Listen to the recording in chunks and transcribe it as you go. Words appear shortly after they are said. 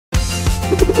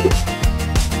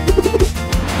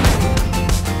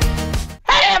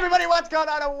going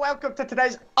on, and welcome to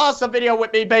today's awesome video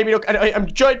with me, Baby Duck, and I am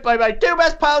joined by my two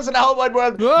best pals in the whole wide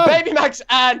world, Whoa. Baby Max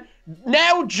and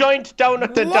now Giant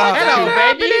Donut the dog.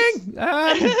 Hello, babies.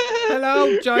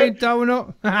 Hello, Giant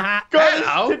Donut. Guys,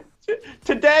 Hello.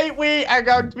 Today we are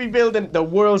going to be building the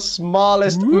world's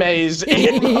smallest maze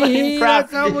in Minecraft.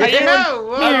 That's how we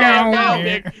I'm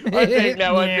big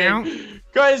now.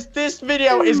 Guys, this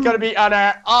video is going to be on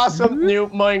our awesome new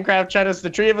Minecraft channels. The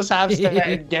three of us have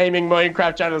started gaming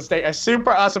Minecraft channels. They are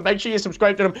super awesome. Make sure you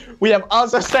subscribe to them. We have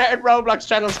also started Roblox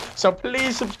channels, so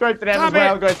please subscribe to them as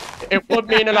well, guys. It would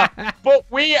mean a lot. But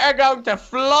we are going to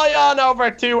fly on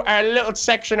over to our little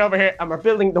section over here, and we're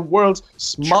building the world's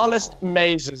smallest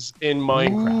mazes in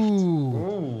Minecraft.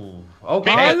 Ooh.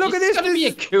 Okay. Oh, look at this. It's gonna be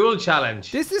a cool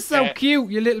challenge. This is so cute,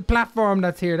 your little platform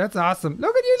that's here. That's awesome.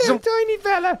 Look at you, little tiny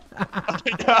fella.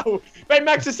 I know. Wait,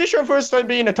 Max, is this your first time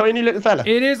being a tiny little fella?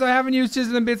 It is. I haven't used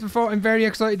chisel and bits before. I'm very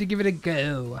excited to give it a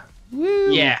go.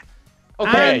 Woo. Yeah.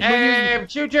 Okay.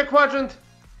 Choose your quadrant.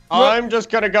 I'm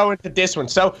just going to go into this one.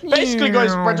 So, basically,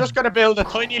 guys, we're just going to build a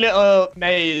tiny little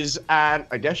maze, and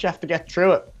I guess you have to get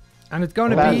through it. And it's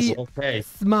going to be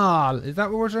small. Is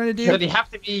that what we're trying to do? So they have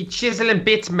to be chisel and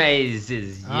bit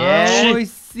mazes. Oh, Yeah. I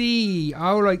see.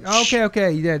 All right.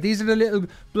 Okay. Yeah, these are the little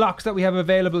blocks that we have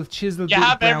available. Chisel, You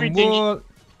have brown everything. wool.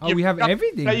 Oh, we have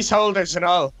everything. Placeholders and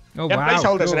all. Oh, Yeah, wow.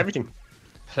 placeholders Cool. and everything.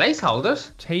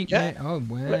 Placeholders. Tape. Yeah. Oh,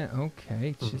 well,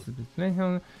 okay. Chisel,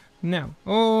 placeholder. Now,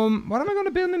 what am I going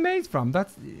to build my maze from?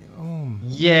 That's.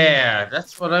 Yeah,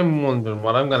 that's what I'm wondering.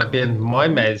 What I'm gonna build my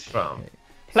maze from.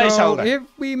 Placeholder. So if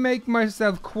we make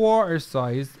myself quarter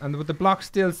size and would the blocks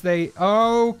still stay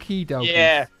okie dokie.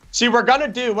 Yeah. See, we're going to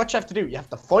do what you have to do. You have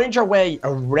to find your way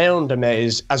around the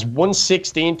maze as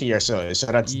 1/16 of your size. So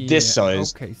that's this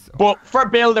size. Okay. So. But for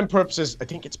building purposes, I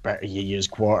think it's better you use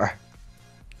quarter.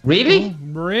 Really?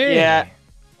 Really? Yeah.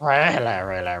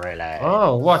 Really.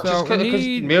 Oh, what? So Just because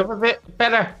you move a bit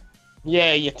better.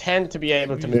 Yeah, you tend to be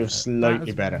able to move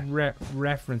slightly better.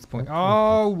 Reference point.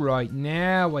 Oh, right.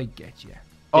 Now I get you.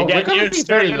 Oh, get we're gonna used be to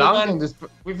very it, long man. on this.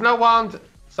 We've no wand,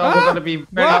 so we're gonna be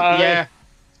very What? yeah.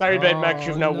 Sorry, Baby Max,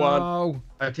 you've no one. No.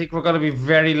 I think we're gonna be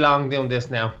very long doing this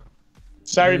now.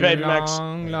 Sorry, Baby Max.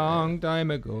 Long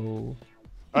time ago.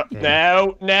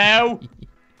 No.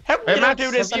 How can Hey, you not Max,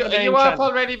 do this on are the main you off channel?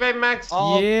 already, baby Max?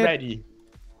 Already.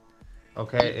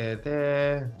 Okay,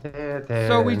 there.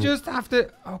 So we just have to.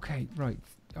 Okay, right.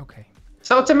 Okay.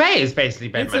 So it's a maze, basically,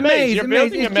 baby It's a Max. maze. You're a maze.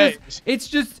 building a maze. It's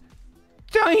just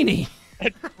tiny.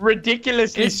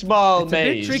 Ridiculously small It's a bit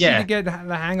maze. tricky Yeah. to get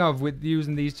the hang of with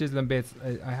using these chisel and bits.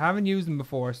 I haven't used them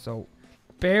before, so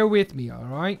bear with me, all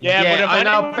right? Yeah, Yeah, but if I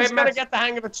know, anyone's Baby going to Max- get the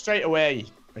hang of it straight away,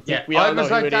 I think Yeah, we all I know was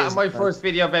who like it that is. in my first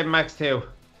video, baby Max, too.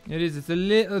 It is. It's a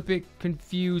little bit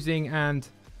confusing and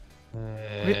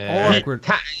a bit awkward.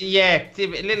 Yeah, a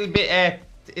little bit.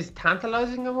 Is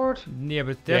tantalizing a word? Yeah,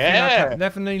 but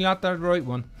definitely not that right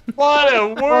one. What a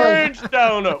word,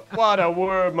 Donut. What a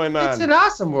word, my man. It's an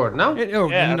awesome word, no?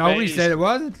 Yeah, Nobody amazing. said it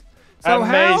wasn't. So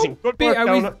Amazing. how Good big work, are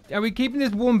Donut. we keeping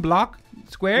this one block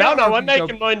square? No, or I'm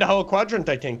making mine the whole quadrant,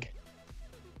 I think.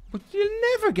 But you'll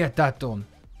never get that done.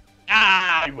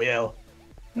 I will.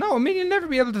 No, I mean you'll never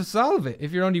be able to solve it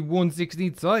if you're only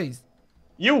 1/16 size.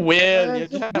 You will. You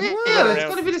just have to Yeah, figure it's out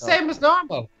gonna be the stuff. same as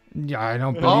normal. Yeah, I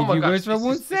don't Oh believe my you gosh, guys for this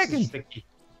one is- this is second. tricky.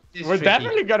 This is We're tricky.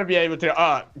 definitely going to be able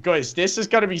to. Guys, this is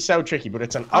going to be so tricky, but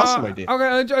it's an awesome idea.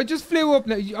 Okay, I just flew up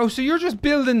now. Oh, so you're just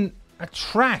building a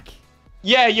track?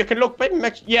 Yeah, you can look.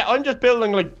 Yeah, I'm just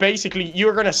building, like, basically,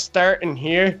 you're going to start in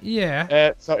here.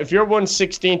 Yeah. So if you're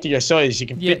 1/16 of your size, you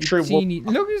can fit through one. teeny.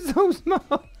 Look, it's so small.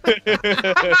 No,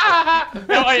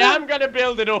 I am going to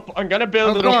build it up. I'm going to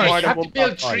build it up course. more You than have one to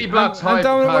build block 3 high. blocks high. And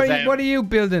Donald, because, what are you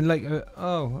building? Like,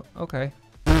 oh, okay.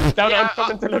 Down, Yeah, I'm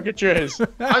coming to look at yours.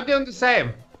 I'm doing the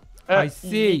same. I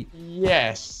see.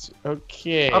 Yes.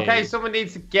 Okay. Okay, someone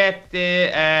needs to get the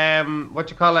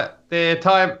the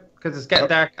time, because it's getting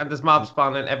dark and there's mobs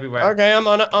spawning everywhere. Okay, I'm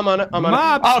on it.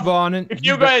 Mob spawning. If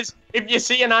you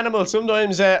see an animal,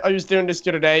 sometimes I was doing this the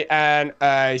other day and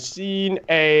I seen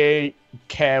a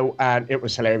cow and it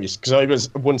was hilarious because I was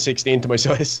 1/16 to my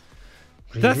size.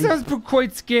 That sounds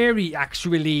quite scary,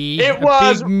 actually. It A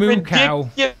was big moo cow.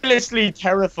 ridiculously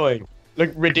terrifying.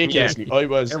 Like, ridiculously. Yeah. I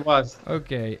was. It was.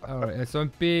 Okay, alright, so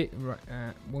I'm big, right,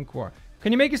 1/4.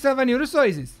 Can you make yourself any other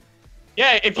sizes?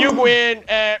 Yeah, if you go in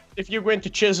to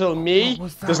chisel me, What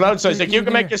was that? there's loads of sizes. Like, you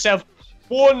can There. make yourself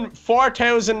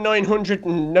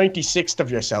 4,996th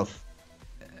of yourself.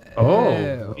 Oh,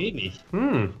 Ew. really?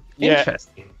 Yeah.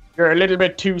 Interesting. You're a little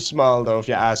bit too small, though, if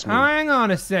you ask me. Hang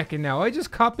on a second now. I just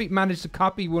managed to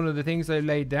copy one of the things I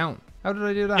laid down. How did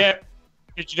I do that? Yeah.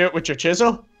 Did you do it with your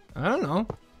chisel? I don't know.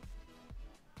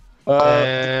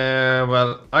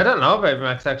 Well, I don't know, Baby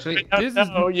Max, actually.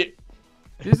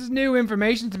 This is new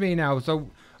information to me now. So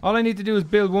all I need to do is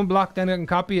build one block, then I can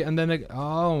copy it, and then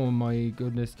oh my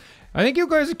goodness. I think you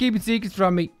guys are keeping secrets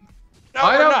from me. No,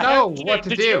 I don't know what to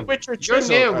do. You're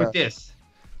new with this.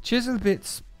 Chisel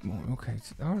bits. Okay,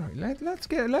 all right.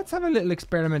 Let's have a little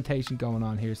experimentation going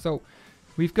on here. So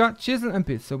we've got chisel and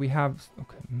bits. So we have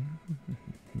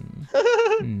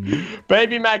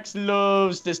Baby Max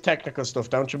loves this technical stuff,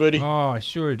 don't you, buddy? Oh, I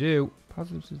sure do.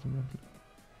 Positive system.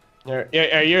 Are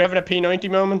you having a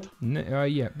P90 moment?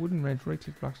 Yeah. Wooden wrench, right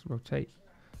click blocks to rotate.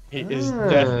 He is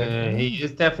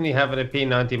definitely having a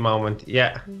P90 moment.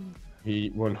 Yeah.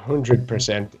 He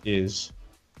 100% is.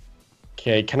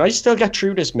 Okay, can I still get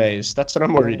through this maze? That's what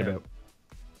I'm worried about.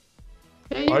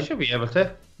 Yeah, you should be able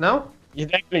to. No? You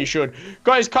definitely should.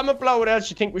 Guys, comment below what else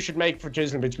you think we should make for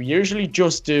Chiseling Bits. We usually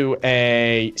just do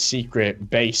a secret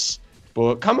base.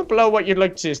 But comment below what you'd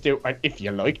like to see us do. And if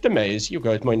you like the maze, you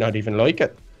guys might not even like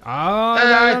it. Oh,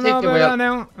 I think they will.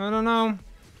 I don't know.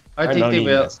 I think they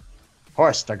will. Of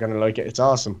course, they're going to like it. It's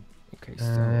awesome. Okay, so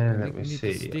I think we need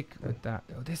to stick with that.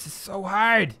 Oh, this is so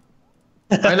hard.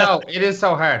 I know, it is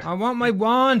so hard. I want my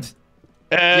wand.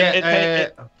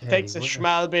 It takes a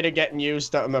small bit of getting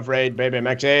used to, I'm afraid, Baby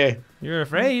Max. You're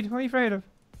afraid? What are you afraid of?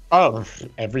 Oh,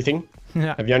 everything.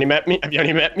 Have you only met me?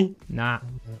 Nah.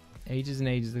 Ages and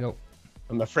ages ago.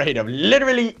 I'm afraid of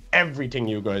literally everything,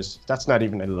 you guys. That's not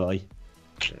even a lie.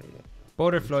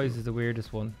 Butterflies is the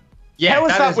weirdest one. Yeah, how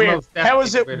is that weird? How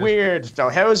is it weird, though?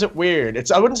 How is it weird?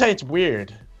 I wouldn't say it's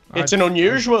weird. It's an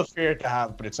unusual fear to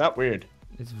have, but it's not weird.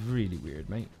 It's really weird,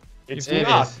 mate. It's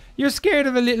not. You're scared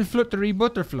of a little fluttery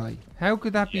butterfly. How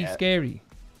could that be scary?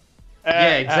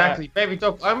 Yeah, exactly. Baby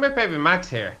Duck. I'm with Baby Max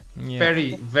here. Yeah.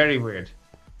 Very, very weird.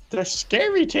 They're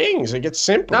scary things. Like, it's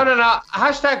simple. No.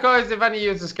 Hashtag guys, if any of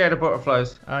you are scared of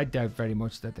butterflies. I doubt very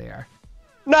much that they are.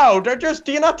 No, they're just.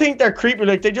 Do you not think they're creepy?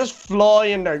 Like, they just fly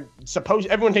and they're supposed.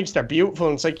 Everyone thinks they're beautiful,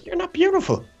 and it's like, you're not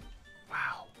beautiful.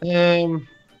 Wow.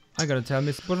 I gotta tell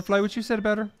Miss Butterfly what you said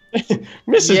about her.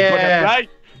 Mrs. Butterfly,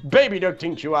 Baby Duck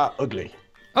thinks you are ugly.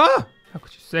 Ah! How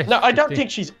could you say? No, I don't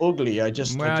think she's ugly.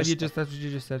 That's what you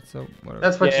just said. So whatever.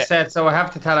 That's what you said. So I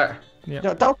have to tell her. Yeah.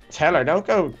 No, don't tell her. Don't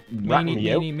go ratting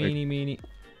me out. Meanie.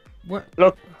 What?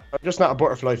 Look, I'm just not a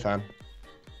butterfly fan.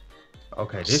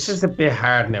 Okay, this is a bit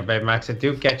hard now, Baby Max. I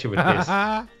do get you with this.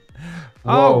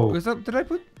 Oh, did I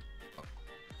put?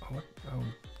 Oh,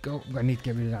 go! I need to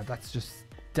get rid of that. That's just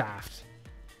daft.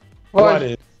 What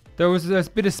is? There was a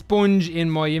bit of sponge in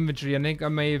my inventory. I think I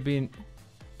may have been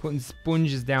putting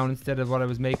sponges down instead of what I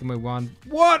was making my wand.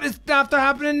 What is after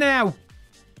happening now?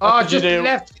 Oh, just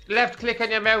left click on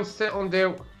your mouse to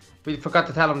undo. We forgot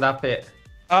to tell him that bit.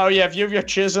 Oh yeah, if you have your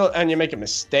chisel and you make a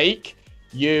mistake,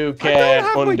 you can I don't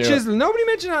have undo my chisel. Nobody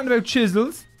mentioned anything about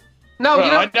chisels. No, well,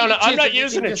 you don't. I'm not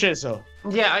using a chisel.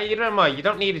 Yeah, you don't mind. You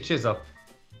don't need a chisel.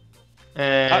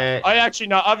 I actually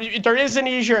know. There is an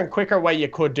easier and quicker way you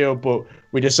could do it, but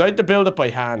we decided to build it by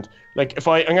hand. Like,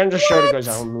 I'm going to just show you guys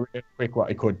at home real quick what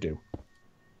I could do.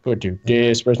 Could do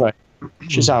this. Where's my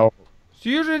chisel? So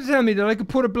you're trying to tell me that I could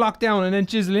put a block down and then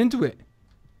chisel into it?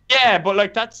 Yeah, but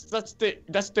like that's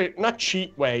the not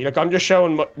cheat way. Like, I'm just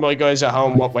showing my guys at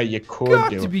home what way you could do.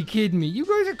 Got to be kidding me! You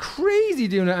guys are crazy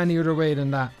doing it any other way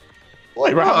than that.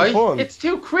 Why? We're having fun. It's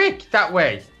too quick that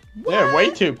way. What? Yeah, way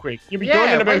too quick. You'll be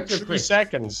done in about 3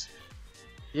 seconds.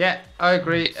 Yeah, I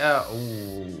agree.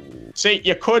 See,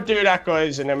 you could do that,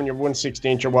 guys, and then when you're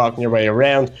 1/16, you're walking your way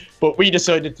around. But we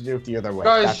decided to do it the other way.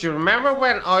 Guys, do you remember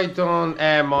when I done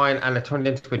mine and it turned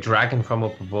into a dragon from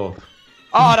up above?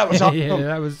 Oh, that was awesome. Yeah,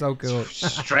 that was so cool.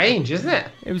 Strange, isn't it?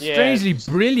 It was strangely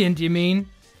brilliant, you mean?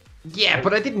 Yeah,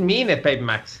 but I didn't mean it, Baby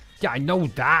Max. Yeah, I know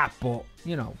that, but,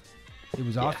 you know, it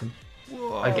was awesome.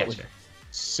 Whoa. I get you.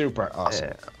 Super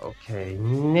awesome. Okay,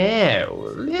 now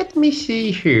let me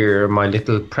see here, my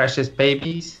little precious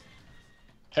babies.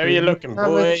 How are you looking,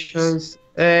 boys?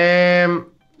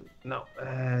 No,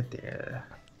 there.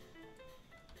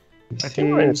 I think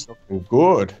mine's looking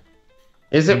good.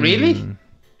 Is it really?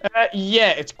 Yeah,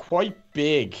 it's quite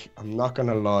big. I'm not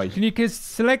gonna lie. Can you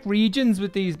select regions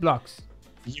with these blocks?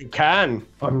 You can.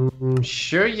 I'm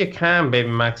sure you can, Baby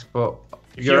Max, but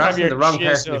you're asking the wrong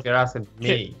person if you're asking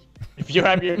me. If you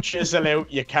have your chisel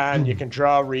out, you can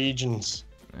draw regions.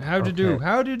 How to do?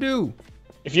 How to do?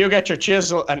 If you get your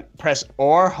chisel and press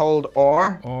R, hold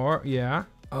R. Or, yeah.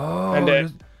 Oh, and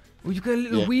then, you've got a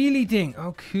little wheelie thing.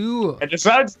 Oh, cool. And there's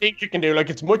loads of things you can do.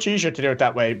 Like, it's much easier to do it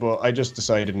that way, but I just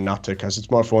decided not to because it's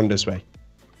more fun this way.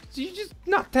 So you're just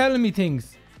not telling me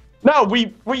things. No, we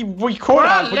could We're have.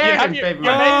 not But you have learning, your baby maze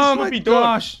Max. Oh would my be done.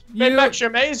 gosh! Baby Max, your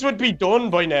maze would be done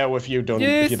by now if you This done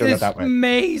it is that way.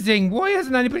 amazing. Why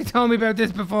hasn't anybody told me about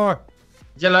this before?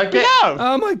 Do you like it? Yeah.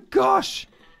 Oh my gosh!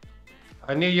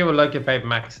 I knew you would like it, Baby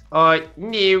Max. I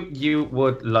knew you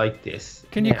would like this.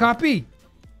 Can you copy?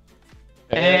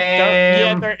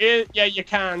 Yeah, there is. Yeah, you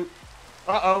can.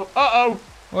 Uh oh. Oh,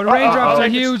 the raindrops Uh-oh. are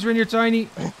huge when you're tiny.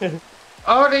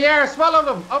 Oh, they are. Swallow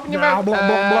them. Open your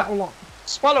mouth.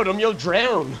 Swallow them, you'll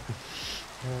drown.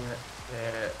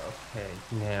 Okay,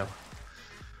 now.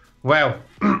 Well,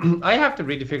 I have to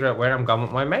really figure out where I'm going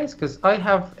with my maze because I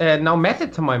have no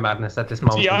method to my madness at this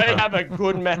moment. See, in I time. have a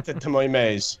good method to my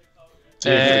maze.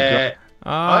 I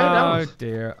Oh don't.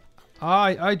 dear.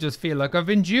 I just feel like I've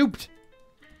been duped.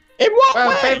 In what Well,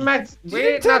 way? Baby Max, You we're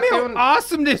didn't tell not me doing. how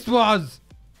awesome this was.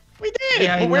 We did,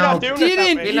 Yeah, I but we're not know. doing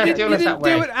Didn't it you that We're not way. doing it that didn't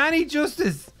do way. it any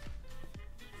justice?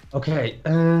 Okay.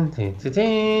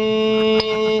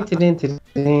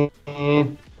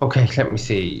 Okay, let me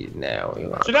see now.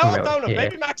 So now I'm down.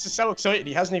 Baby Max is so excited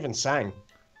he hasn't even sang.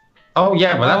 Oh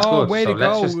yeah, well that's Oh, good. way So to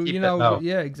let's go. just keep You it know, low.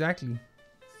 yeah, exactly.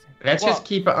 Let's just What?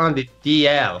 keep it on the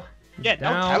DL. Yeah,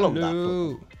 don't tell him that.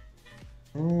 low.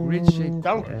 Grid shape.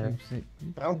 Don't- shape.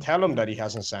 Don't tell him that he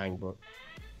hasn't sang, but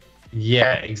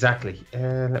Yeah, exactly.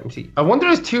 Let me see. I wonder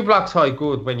is 2 blocks high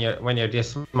good when you're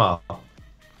this small?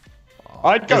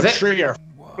 I'd go Is it? 3 or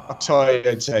 4 high,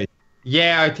 I'd say.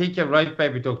 Yeah, I think you're right,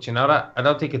 Baby Duck. You know that? I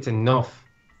don't think it's enough.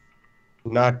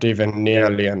 Not even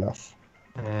nearly enough.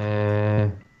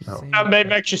 No. And Baby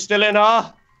Max, you still in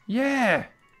awe? Yeah.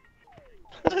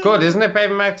 Good, isn't it,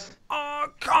 Baby Max? Oh,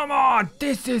 come on.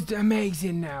 This is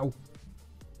amazing now.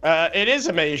 It is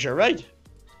a measure, right?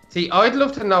 See, I'd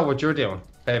love to know what you're doing,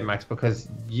 Baby Max, because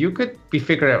you could be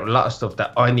figuring out a lot of stuff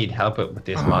that I need help with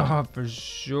this mod. Oh, for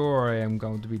sure I am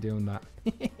going to be doing that.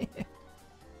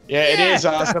 Yeah, it is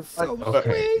awesome. that's so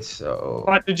Okay, sweet. so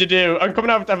What did you do? I'm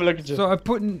coming over to have a look at you. So I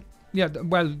put in, yeah,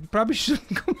 well, probably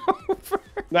shouldn't come over.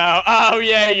 No, oh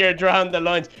yeah, you're drawing the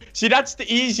lines. See, that's the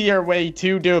easier way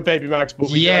to do it, Baby Max,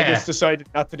 but I Yeah. just decided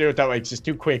not to do it that way because it's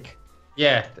too quick.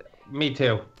 yeah, me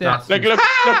too. That's- Like, look,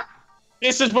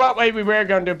 this is what way we were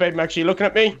going to do it, Baby Max. You looking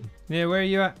at me? Yeah, where are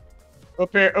you at?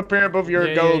 Up here above your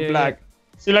Yeah, gold yeah, flag.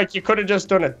 See, like, you could have just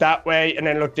done it that way, and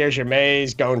then look, there's your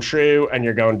maze going through, and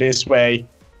you're going this way.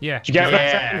 Yeah. Do you get what I'm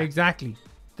Yeah. saying? Exactly.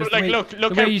 That's But, like, the way,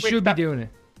 look the how way you quick should that- be doing it.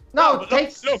 No, but it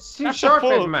takes look, too that's short, the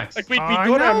full- Baby Max. Like, we'd be I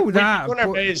doing know our, that, we'd be doing our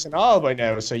but- maze and all by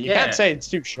now, so you Yeah. can't say it's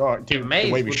too short, The the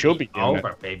maze way we would should be doing over,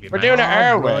 it. Baby We're Max. doing it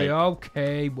our Right, way.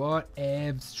 okay, what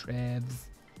evs, Trevs.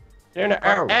 Doing it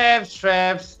our way.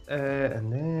 Traps,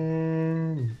 and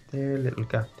then there, little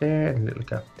gap there, and a little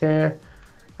gap there,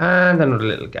 and another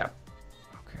little gap.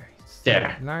 Okay. So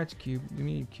There. Large cube, you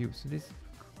need cube. So this.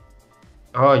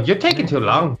 Oh, you're taking too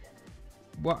long.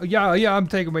 What? Yeah, I'm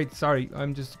taking wait. Sorry,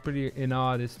 I'm just pretty in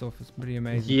awe of this stuff. It's pretty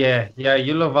amazing. Yeah,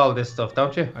 you love all this stuff,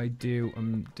 don't you? I do.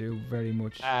 Do very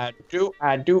much. I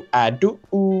do.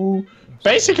 Ooh.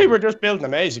 Basically, we're just building a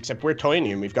maze, except we're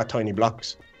tiny and we've got tiny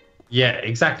blocks. Yeah,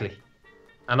 exactly.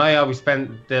 And I always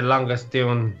spend the longest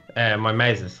doing my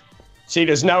mazes. See,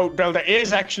 there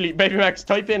is actually, Baby Max,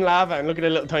 type in lava and look at the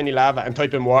little tiny lava and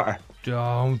type in water.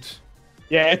 Don't.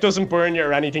 Yeah, it doesn't burn you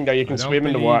or anything though. You can I don't swim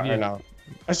in the believe water you. now.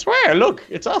 I swear, look,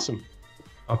 it's awesome.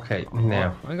 Okay,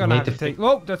 now I'm gonna have to fi- take.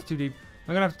 Oh, that's too deep.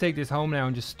 I'm gonna have to take this home now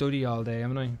and just study all day,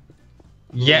 haven't I?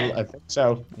 Yeah, I think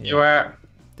so. you are.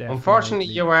 Definitely. Unfortunately,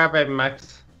 you are, Baby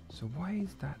Max. So why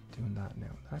is that doing that now?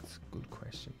 That's a good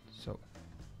question. So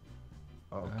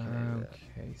Okay.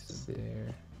 so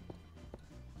there.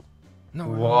 No, I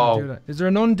don't Whoa. wanna do that. Is there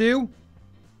an undo?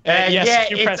 Yes, yeah,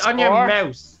 you it's press on your R.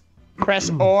 mouse.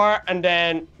 Press R and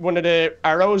then one of the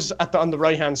arrows on the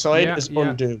right hand side Yeah, is yeah.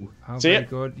 undo. Oh, See very it?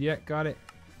 good. Yeah, got it.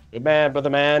 Good man, brother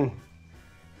man.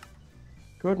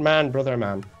 Good man, brother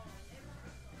man.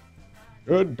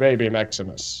 Good baby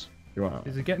Maximus. You are.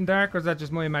 Is it getting dark or is that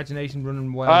just my imagination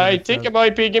running wild? I think it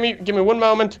might be. Give me one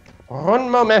moment. One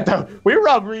momento. We were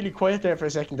all really quiet there for a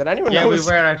second. Did anyone Yeah, we notice?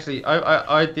 were actually.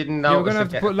 I didn't know. Yeah, we're gonna have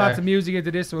to put lots of music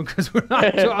into this one because we're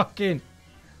not talking.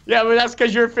 Yeah, but that's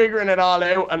because you're figuring it all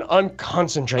out, and I'm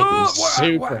concentrating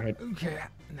super. hard. Okay,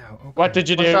 no. Okay. What did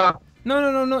you do?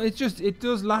 No. It's just it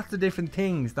does lots of different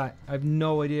things that I've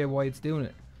no idea why it's doing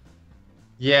it.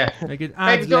 Yeah. Like it Baby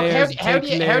adds Duck, layers, how do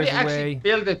takes you layers actually away.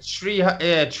 build a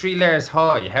three layers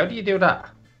high? How do you do that?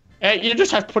 You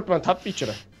just have to put them on top of each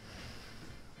other.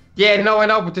 Yeah, no, I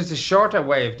know, but there's a shorter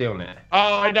way of doing it.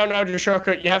 Oh, I don't know the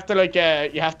shortcut. You have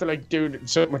to do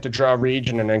something with the draw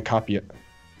region and then copy it.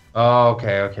 Oh,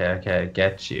 okay. I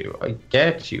get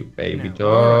you, baby No. Duck.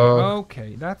 Alright,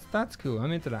 okay, that's cool.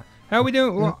 I'm into that. How are we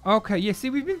doing? Well, okay, yeah, see,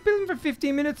 we've been building for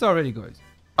 15 minutes already, guys.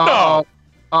 Uh-oh.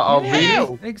 Uh-oh, Yeah,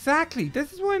 really? exactly.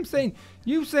 This is why I'm saying,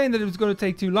 you saying that it was going to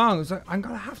take too long. It's like, I'm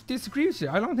going to have to disagree with you.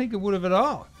 I don't think it would have at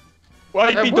all. Well,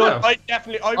 I'd I be would've. done. I'd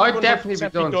definitely be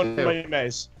done too. my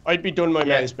maze. I'd be done my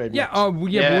maze, baby. Yeah, yeah,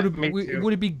 Yeah, but me too.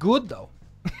 would it be good, though?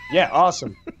 Yeah,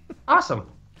 awesome. Awesome.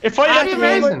 If I had That'd to be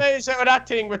make my amazing. maze out of that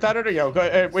thing with that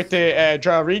other with the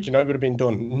draw region, I would have been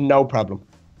done. No problem.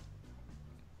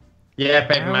 Yeah,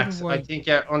 Baby How Max, do I- I think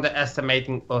you're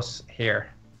underestimating us here.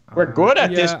 We're good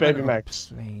at this, Yeah, baby I know. Max.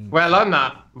 Plain. Well, I'm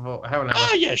not. Well, how now?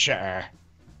 Oh, yeah, sure.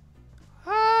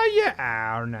 Yeah,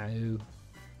 I know.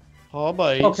 Oh,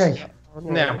 boys. Okay.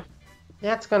 Now,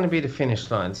 that's going to be the finish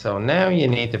line. So now you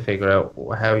need to figure out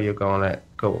how you're going to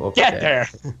go up Get there.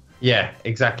 Yeah,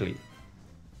 exactly.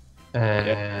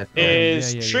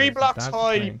 Is yeah, 3 blocks that's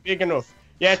high fine. big enough?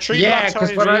 Yeah, 3 Yeah, blocks high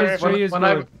 'cause is when I very was- Three is when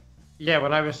I- good. Yeah,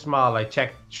 when I was small, I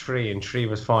checked 3 and 3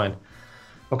 was fine.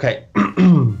 Okay.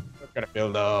 I'm gonna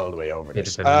build all the way over Need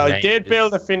this. to build I did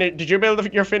build a finish. Did you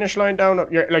build your finish line down?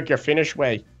 Your finish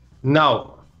way?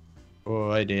 No,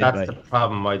 Oh, I did. that's mate. the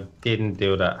problem. I didn't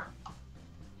do that.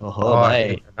 Oh, I mate.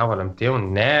 think I know what I'm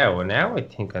doing now. Now I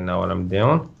think I know what I'm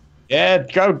doing. Yeah,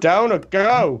 go down or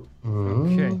go.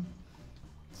 Okay.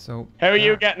 So. How are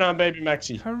you getting on, baby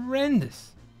Maxi?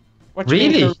 Horrendous. What you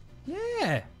been Really? through?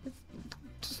 Yeah.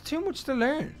 It's just too much to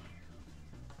learn.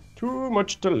 Too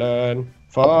much to learn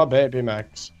for baby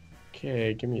Max.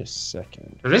 Okay, give me a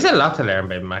second. There is a lot to learn,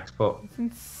 Baby Max, but It's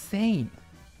insane.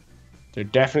 There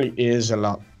definitely is a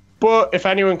lot. But if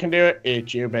anyone can do it,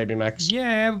 it's you, baby Max.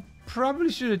 Yeah,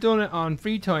 probably should have done it on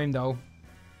free time, though.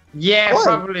 yeah, What?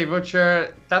 probably. But sure,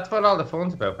 that's what all the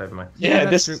fun's about, Baby Max. Yeah,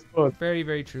 that's this true. is fun. Very,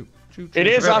 very true. True. It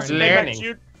is about awesome. Baby Max,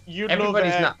 learning. you'd love,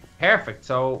 Everybody's not perfect,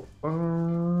 so.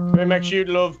 Baby Max, you'd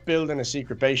love building a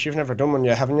secret base. You've never done one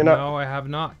yet, haven't you? Not? No, I have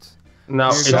not. No,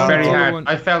 Here's it's the very other hard. one.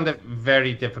 I found it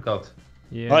very difficult.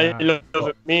 Yeah. I love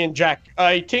it. Me and Jack.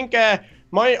 I think I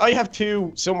have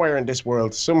 2 somewhere in this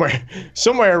world, somewhere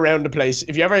around the place.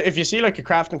 If you see like a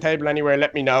crafting table anywhere,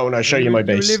 let me know and I'll show you my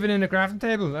base. You're living in a crafting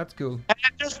table. That's cool.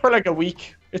 Just for like a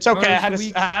week. It's okay. Oh, I had it's a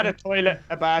week. I had a toilet,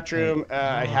 a bathroom.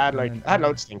 I had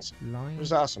loads of things. It Line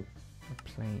was awesome. or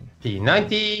plane.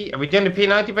 P90. Are we doing the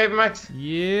P90, Baby Max?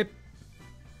 Yep.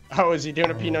 How is he doing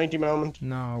a P90 moment?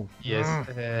 No. Yes.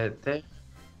 Baby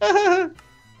So,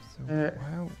 Uh,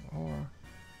 wow. Or.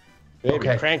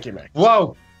 Okay. cranky Max.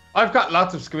 Whoa! I've got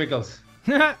lots of squiggles.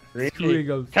 Really?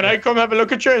 Squiggles. Can I come have a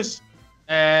look at yours?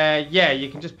 Yeah, you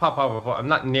can just pop over, but I'm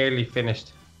not nearly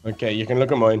finished. Okay, you can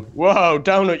look at mine. Whoa,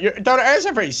 Donut, ours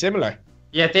are very similar.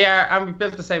 Yeah, they are, and we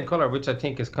built the same color, which I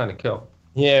think is kind of cool.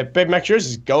 Yeah, Baby Max, yours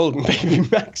is golden, Baby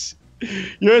Max.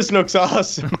 Yours looks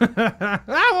awesome.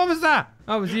 What was that?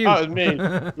 Oh, it was you. Oh, it was me.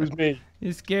 It was me.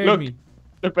 You scared Look. me.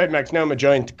 Look, Baby Max, now I'm a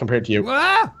giant compared to you.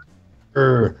 Ah!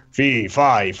 Fee,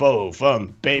 fi, fo,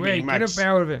 fum, Baby Wait, Max. get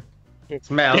up out of it.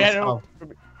 Smells. Yeah, no.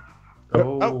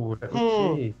 Oh, let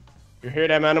me see. You hear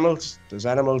them animals? There's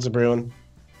animals a brewing.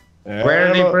 Where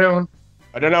are they brewing?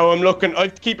 I don't know. I'm looking. I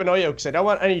have to keep an eye out because I don't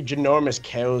want any ginormous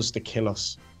cows to kill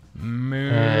us.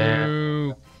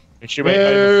 Moo. Actually, wait,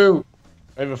 Moo.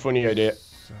 I have a funny idea.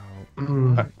 So,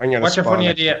 I'm gonna What's your spawn funny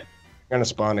a- idea? I'm gonna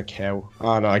spawn a cow.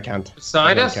 Oh no, I can't.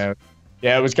 Beside I us? don't cow.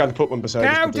 Yeah, I was going to put one beside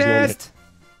us. cow but there's no one test.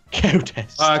 here. Cow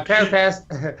test. Cow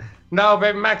test. No,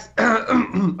 Baby Max.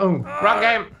 Oh, wrong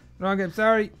game. Wrong game.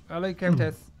 Sorry. I like cow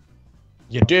tests.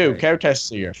 You do. Cow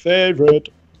tests are your favorite.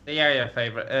 They are your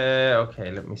favorite.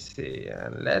 Okay, let me see.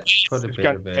 Let's put a We've bit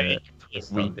got of a fake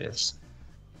twist on this.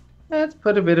 Let's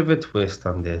put a bit of a twist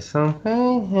on this. Okay.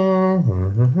 Oh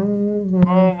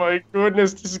my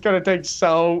goodness, this is gonna take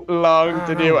so long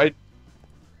to do.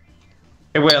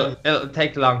 It will. It'll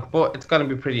take long, but it's gonna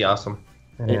be pretty awesome.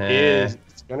 It is.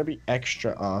 It's gonna be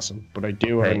extra awesome. But I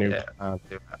do have a new plan.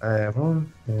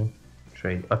 1, 2,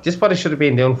 3. This is what I should have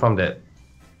been doing from the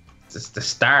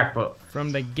start, but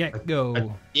From the I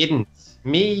get-go. didn't.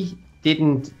 Me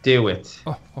didn't do it.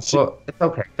 Oh, But it's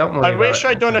okay. Don't worry. I about wish it.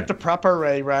 I'd done it the proper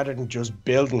way rather than just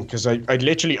building, because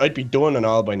I'd be done and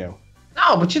all by now.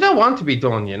 No, but you don't want to be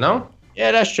done, you know.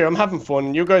 Yeah, that's true. I'm having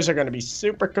fun. You guys are gonna be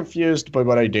super confused by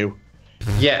what I do.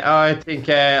 Yeah, I think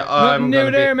I'm Nothing new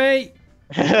gonna there, be. mate.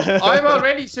 I'm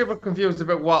already super confused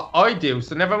about what I do,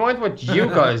 so never mind what you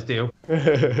guys do.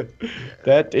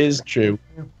 That is true.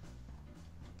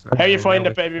 How you find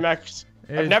it, Baby Max?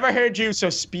 I've It's- never heard you so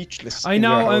speechless. I in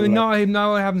your know, whole I life. know, I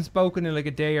know. I haven't spoken in like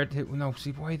a day or two. No,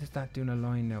 see, why is that doing a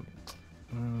line now?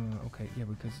 Okay, yeah,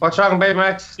 because. What's wrong, Baby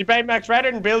Max? See, Baby Max,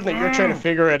 rather than building it, you're trying to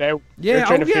figure it out. You're Yeah,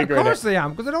 trying oh to yeah, of figure it out. course I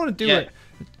am, because I don't want to do Yeah. it.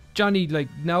 Johnny, like,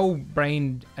 no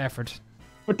brain effort.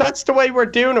 But that's the way we're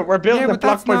doing it. We're building Yeah, it but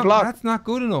block by block. that's not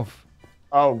good enough.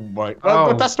 Oh my. Well, Oh.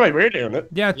 but that's the way we're doing it.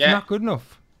 Yeah, it's Yeah. not good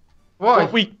enough. Why?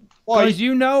 But why? Guys,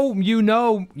 you know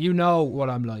what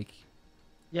I'm like.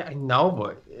 Yeah, I know,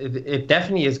 but it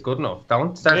definitely is good enough.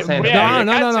 Don't start saying Yeah, No, you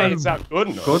no, can't no, say no. it's not good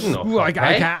enough. good enough. Ooh, I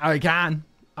okay? can,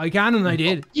 and I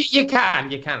did. You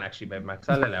can actually, babe Max.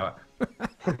 I'll allow it.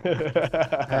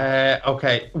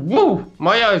 Okay. Woo!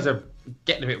 My eyes are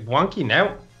getting a bit wonky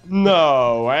now.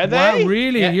 No, are they? Wow,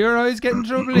 really? Yeah. Your eyes getting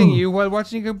troubling you while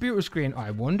watching a computer screen?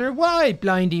 I wonder why,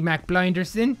 Blindy Mac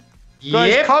Blinderson.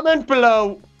 Guys, Yep. comment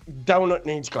below. Donut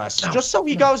needs glasses. Just so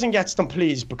he goes and gets them,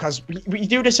 please, because we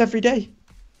do this every day.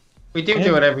 We do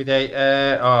it every day.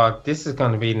 Oh, this is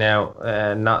going to be now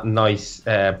not nice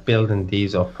building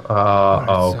these up.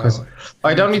 Because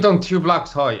I'd only done 2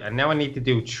 blocks high, and now I need to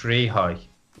do 3 high.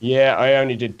 Yeah, I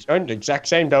only did the exact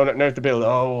same donut now to build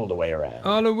all the way around.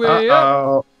 All the way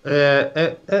up.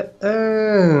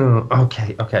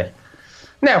 Okay.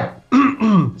 Now,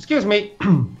 excuse me.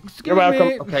 Excuse You're welcome.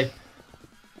 me. Okay.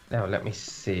 Now let me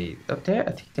see. I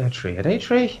think they're 3. Are they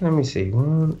 3? Let me see.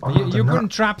 One. Oh, You're they're putting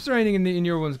not. traps or anything in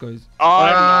your ones, guys?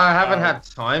 I haven't had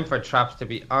time for traps, to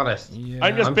be honest. Yeah.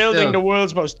 I'm just I'm building still- the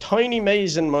world's most tiny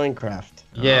maze in Minecraft.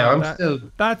 Yeah, Oh, I'm still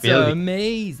That's building.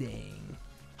 amazing.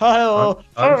 Hello.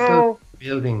 I'm Hello. still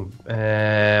building.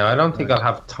 I don't think I'll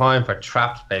have time for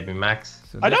traps, baby Max.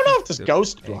 So I don't this know is if there's the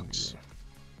ghost thing. blocks.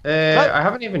 I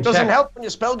haven't even Doesn't checked. help when you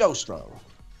spell ghost wrong.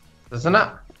 Doesn't it?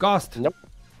 Ghost. Nope.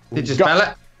 Did you spell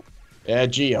it? Yeah,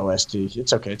 G-O-S-T.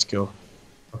 It's okay. It's cool.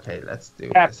 Okay, let's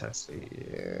do Yeah. this actually.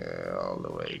 All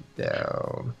the way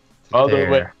down. to All the way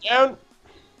there. down.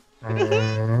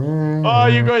 Oh,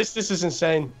 you guys, this is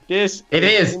insane. This. It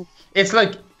is. It's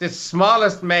like the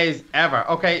smallest maze ever.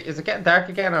 Okay, is it getting dark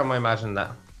again, or am I imagining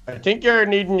that? I think you're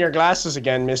needing your glasses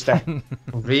again, mister.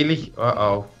 Really?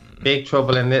 Uh-oh. Big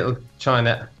Trouble in Little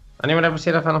China. Anyone ever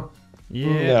see that film? Yeah.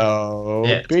 No.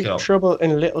 Yeah, it's Big cool. Trouble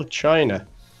in Little China.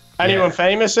 Anyone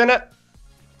famous in it?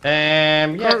 Yeah.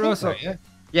 Kurt I think Russell. so,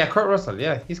 yeah, Kurt Russell.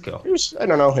 Yeah, he's cool. Who's? I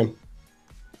don't know him.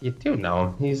 You do know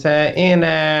him. He's in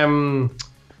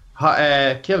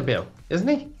Kill Bill, isn't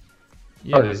he?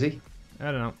 Yeah. Oh, is he? I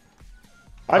don't know.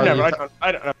 I've Oh, never. you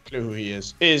I don't have a clue who he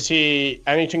is. Is he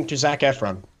anything to Zac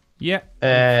Efron? Yeah.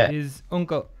 Uh, His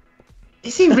uncle.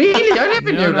 Is he really? I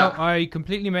never No, knew no, that. I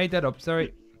completely made that up.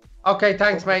 Sorry. Okay,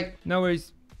 thanks, mate. No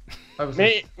worries. I was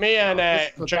Me and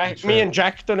this is Jack. true. Me and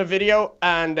Jack done a video,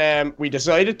 and we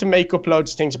decided to make up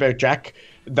loads of things about Jack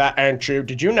that aren't true.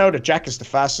 Did you know that Jack is the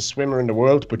fastest swimmer in the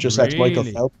world, but just like Michael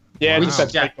Really? Phelps? Yeah, Wow. just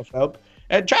like Jack? Michael Phelps.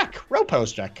 Jack, row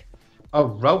post Jack. Oh,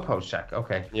 row post Jack.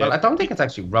 Okay. Yeah. Well, I don't think it's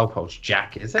actually row post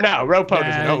Jack, is it? No, row post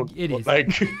is Yeah, no. it is.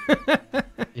 Like,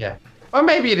 Yeah. Or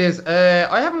maybe it is.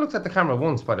 I haven't looked at the camera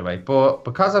once, by the way, but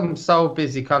because I'm so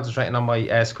busy concentrating on my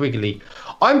squiggly,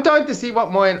 I'm dying to see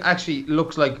what mine actually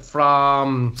looks like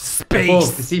from Space.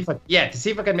 above to see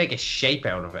if I can make a shape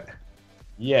out of it.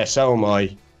 yeah, so am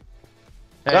I.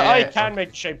 I Uh, can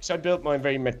make shapes. I built mine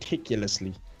very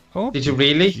meticulously. Oh, Did you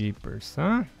really? jeepers,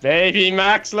 huh? Baby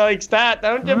Max likes that,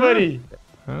 don't you, Huh? buddy?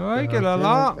 I like it a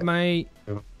lot, mate.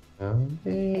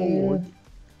 Okay.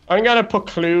 I'm gonna put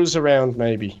clues around,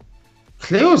 maybe.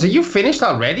 Clues, are you finished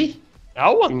already?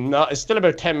 No, I'm not. It's still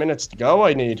about 10 minutes to go.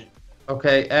 I need.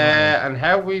 Okay, and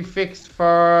how we fixed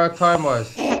for time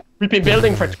wise? We've been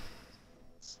building for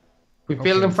We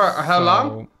building for how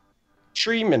long?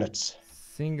 3 minutes.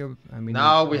 Single. I mean.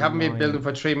 No, we haven't been building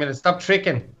for 3 minutes. Stop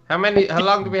tricking. How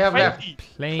long do we have left? 20,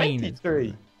 Plane. is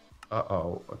 23.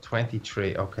 Uh-oh,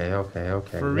 23. Okay.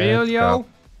 For real, yo?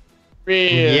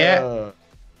 Real. Yeah.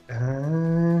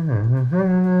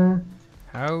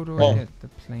 How do Oh. I get the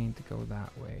plane to go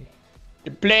that way?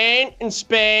 The plane in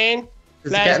Spain.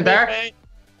 Is it getting dark?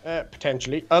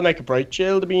 Potentially. I'll make it bright.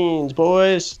 Chill the beans,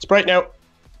 boys. It's bright now.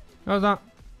 How's that?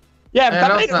 Yeah, but no,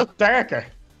 that made it's it look darker.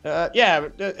 Yeah,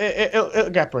 but it'll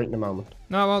get bright in a moment.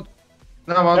 No, well,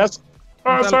 No, well, Yes.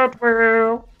 Yes, it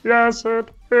will. Yes, it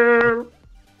will.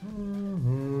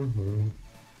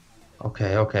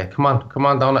 Okay. Come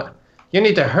on, Donut. You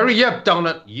need to hurry up,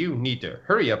 Donut. You need to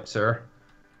hurry up, sir.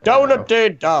 Donut the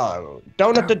dog.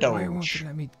 Donut the why won't doge. it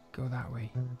let me go that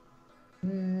way?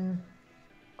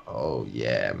 Oh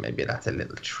yeah, maybe that's a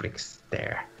little tricks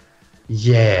there.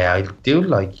 Yeah, I do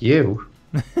like you.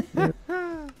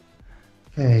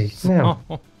 Okay, now.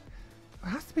 Oh, it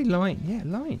has to be line. Yeah,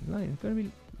 line. It's gotta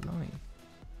be line.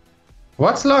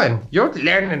 What's line? You're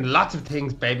learning lots of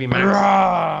things, baby Max.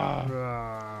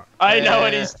 I know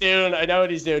what he's doing. I know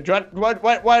what he's doing.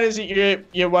 What is it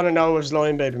you want to know is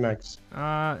line, baby Max?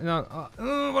 No.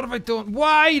 What have I done?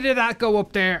 Why did that go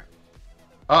up there?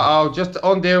 Uh-oh, just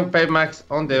undo, baby Max,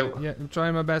 undo. Yeah, I'm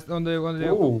trying my best. Undo.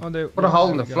 Ooh, Undo. put a Yeah,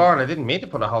 hole in there the we go. floor, and I didn't mean to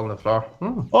put a hole in the floor.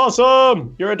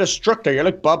 Awesome! You're a destructor. You're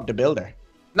like Bob the Builder.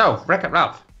 No, Wreck-It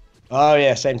Ralph. Oh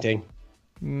yeah, same thing.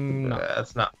 No.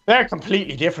 That's not. They're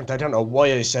completely different. I don't know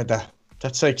why I said that.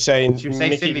 That's like saying You say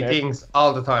Mickey silly Mouse. things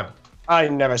all the time. I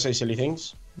never say silly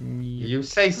things. You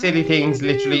say silly things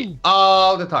literally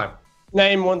all the time.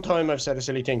 Name one time I've said a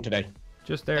silly thing today.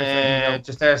 Just there. a second ago.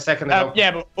 Just there a second ago.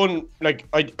 Yeah, but I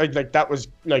like that was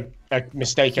like a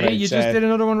mistake. See, and I you said, just did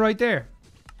another one right there.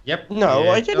 Yep. No,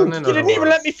 Yeah, I done didn't. You another didn't even one.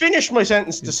 let me finish my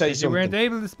sentence to say You weren't something.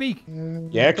 able to speak.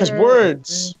 Yeah, because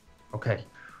words. Okay.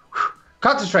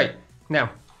 Concentrate. Now,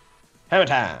 Hammer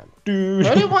time. I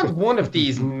only want one of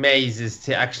these mazes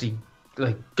to actually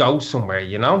like go somewhere,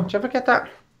 you know? Did you ever get that?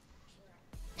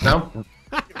 No?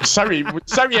 sorry,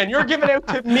 and you're giving out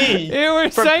to me You were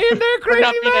for- saying there, for crazy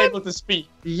not being man. able to speak.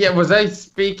 Yeah, was I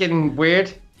speaking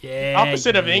weird? Yeah.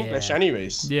 Opposite of yeah. English,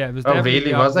 anyways. Yeah, it was Oh, definitely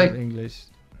really? the Was opposite I? of English.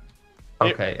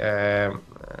 Okay,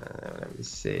 let me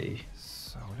see.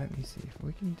 So let me see if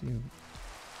we can do.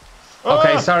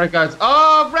 Okay, Oh, sorry guys.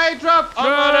 Oh, raindrop!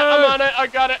 I'm on it. I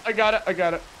got it.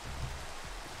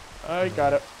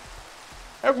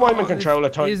 How come I'm in control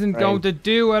of time? Isn't going to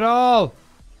do at all.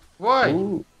 Why?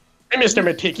 Ooh. Hey, Mr. It's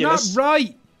Meticulous. not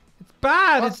right. It's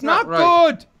bad. What's it's not, not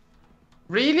right? good.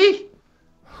 Really?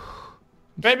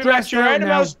 Baby stressed Max, you're out the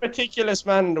now. most meticulous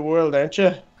man in the world, aren't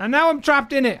you? And now I'm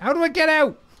trapped in it. How do I get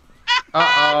out?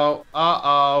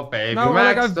 Uh-oh, baby No,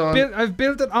 Max like done. I've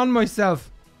built it on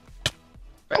myself.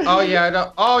 Oh, yeah, I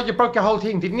know. Oh, you broke your whole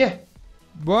thing, didn't you?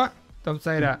 What? Don't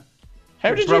say that. How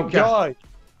You did you broke your- die?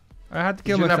 I had to Did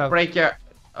kill you not myself. break your...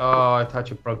 Oh, I thought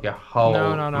you broke your whole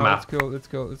No. map.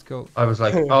 It's cool. I was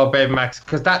like, oh, baby Max,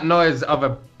 because that noise of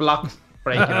a block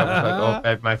breaking, I was like, oh,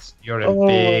 baby Max, you're in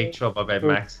big trouble, baby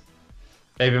Max.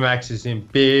 Baby Max is in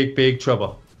big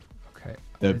trouble. Okay.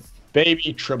 The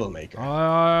baby troublemaker.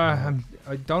 I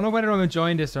don't know whether I'm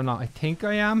enjoying this or not. I think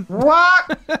I am.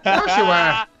 What? Of course you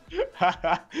are.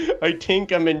 I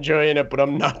think I'm enjoying it, but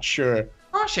I'm not sure. Of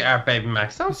course you are, baby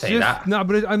Max. Don't say Just- that. No,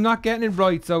 but I'm not getting it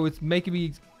right, so it's making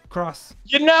me cross.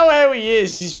 You know how he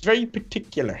is. He's very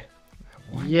particular.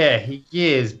 Yeah, he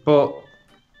is, but...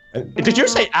 Did you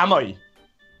say am I?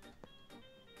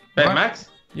 Baby What? Max?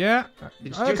 Yeah.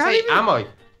 Did I you can't say even- am I?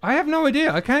 I have no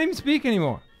idea. I can't even speak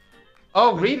anymore.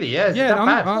 Oh, really? Yeah, is it that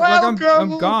bad? I'm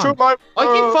gone. to my I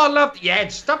keep falling off the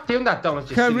edge. Stop doing that, Donald.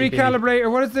 You Can silly bitty. recalibrate, or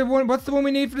what is the one? What's the one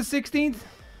we need for the 16th?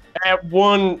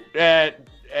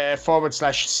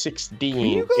 /16. Can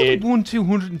you go It to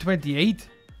 1/228?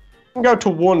 can go to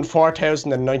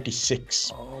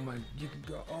 1/4096. Oh my! You can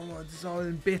go. Oh, it's all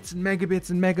in bits and megabits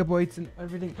and megabytes and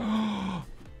everything.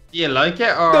 Do you like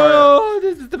it, or... Oh,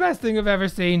 this is the best thing I've ever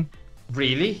seen.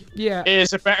 Really? Yeah.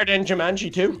 Is it better than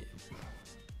Jumanji 2?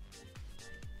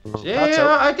 Yeah, That's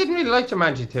out. I didn't really like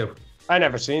Jumanji 2. I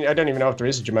never seen. I don't even know if there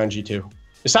is a Jumanji 2.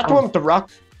 Is that the one with The Rock?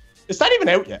 Is that even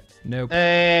out yet? Nope.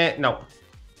 No.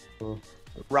 The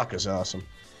Rock is awesome.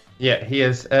 Yeah, he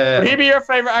is. Would he be your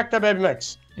favorite actor, Baby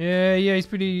Max? Yeah, he's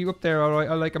pretty up there. All right,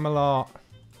 I like him a lot.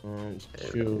 Let's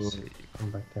see,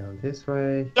 come back down this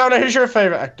way. Donna, who's your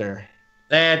favorite actor?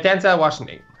 Denzel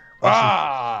Washington.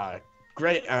 Ah,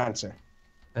 great answer.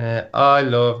 I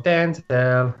love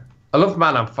Denzel. I love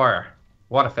Man on Fire.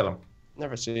 What a film.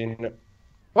 Never seen it.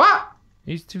 What?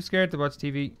 He's too scared to watch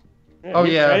TV. Oh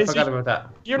you yeah, I crazy? forgot about that.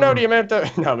 You know the amount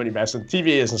of... No, I'm only messing. TV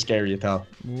isn't scary at all.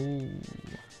 Ooh.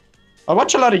 I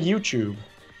watch a lot of YouTube.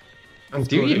 And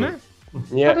do Good, you? isn't it?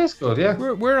 That Yeah. is good, yeah.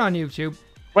 We're on YouTube.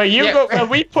 Well, you Yeah. go... Well,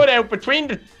 we put out between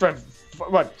the...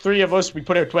 What, 3 of us, we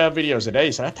put out 12 videos a day,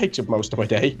 so that takes up most of my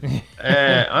day.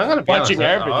 I'm gonna be Watching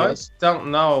honest. our I videos. don't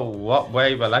know what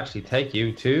way will actually take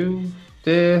you to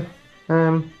the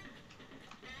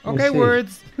Okay, see.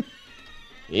 words.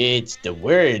 It's the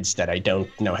words that I don't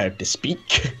know how to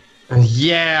speak.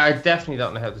 Yeah, I definitely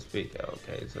don't know how to speak.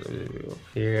 Okay, so up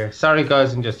here. Sorry,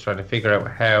 guys, I'm just trying to figure out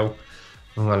how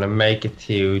I'm gonna make it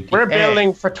to. The We're end.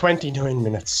 building for 29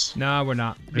 minutes. No, we're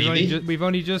not. Really? We've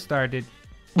only just started.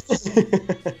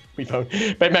 We don't.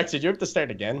 But Max, did you have to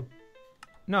start again?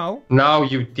 No. No,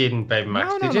 you didn't, baby Max.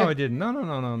 No, did you? I didn't. No.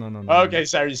 Okay,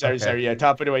 sorry. Okay. Yeah,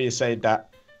 top of the way you said that.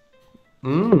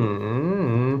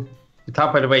 The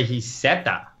top of the way he said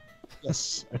that.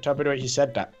 Yes, I top of the way he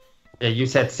said that. Yeah, you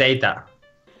said say that.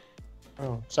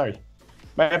 Oh, sorry.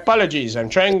 My apologies. I'm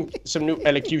trying some new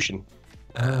elocution.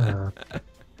 Okay,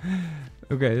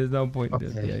 there's no point in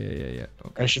this. Okay. Yeah.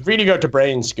 Okay. I should really go to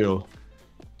brain school.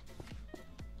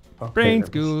 Brain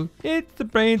school. It's the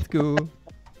brain school.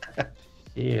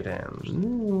 Here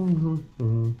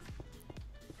then.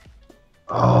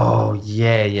 Oh,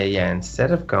 yeah.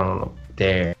 Instead of going up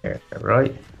there,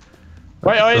 right?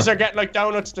 My eyes are getting like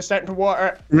donuts to start to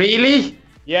water. Really?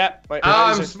 Yeah. My Oh,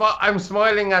 eyes I'm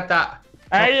smiling at that.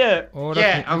 Are you? Oh,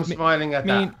 Yeah, I'm smiling at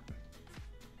that.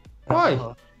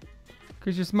 Why?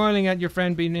 Because you're smiling at your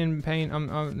friend being in pain.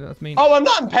 That's mean. Oh, I'm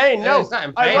not in pain. No. He's not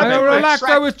in pain. No, relax.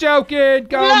 I was joking.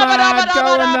 Go mad.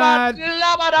 Go mad.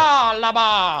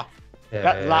 Labada.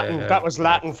 That was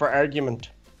Latin for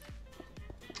argument.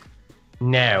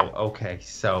 Now, okay,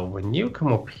 so when you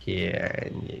come up here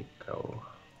and you go,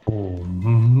 whoa,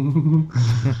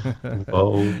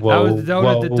 That was the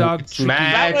donut the dog it's tricky.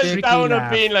 That was Tricky down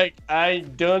laugh. being like, I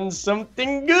done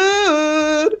something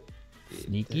good.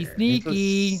 Sneaky, Little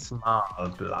sneaky.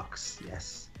 small blocks,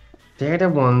 yes. They're the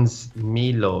ones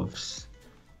me loves.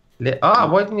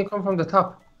 Why didn't you come from the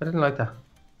top? I didn't like that.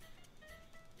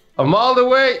 I'm all the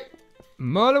way.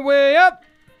 I'm all the way up.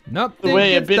 Nothing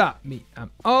way a can bit. stop me. I'm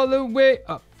all the way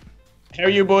up. How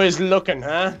you boys looking,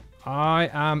 huh? I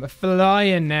am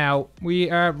flying now. We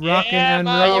are rocking Yeah, and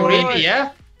man. Are you rolling. really,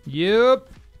 yeah? Yup.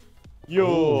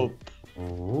 Yo.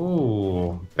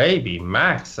 Ooh, baby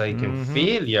Max, I can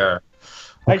feel your...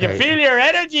 I can feel your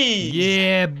energy.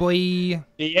 Yeah, boy.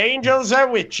 The angels are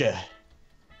with you.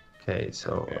 Okay,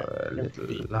 so a little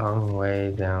long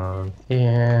way down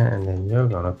here, and then you're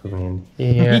gonna come in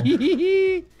here.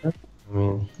 Come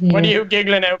in here. What are you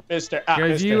giggling out, mister?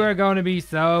 Because you are going to be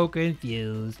so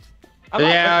confused.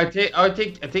 Yeah, I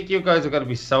think you guys are gonna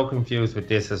be so confused with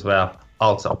this as well.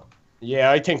 Also,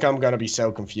 Yeah, I think I'm gonna be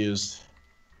so confused.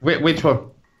 which one?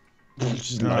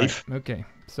 This is life. Okay,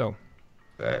 so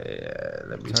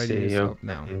Let me Tidy see. this up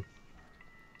now.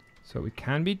 so it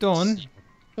can be done.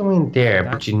 Go in there,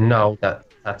 That's but you know that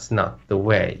that's not the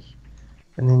way.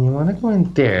 And then you want to go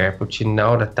in there, but you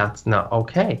know that that's not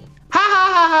okay. Ha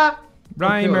ha ha ha!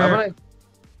 Rhymer.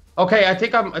 Okay, I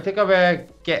think I'm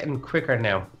getting quicker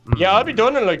now. Yeah, I'll be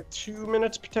done in like 2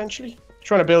 minutes potentially.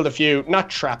 Trying to build a few, not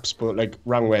traps, but like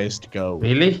wrong ways to go.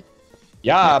 Really?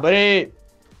 Yeah, buddy.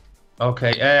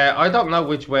 Okay, I don't know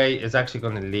which way is actually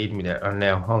going to lead me there. Or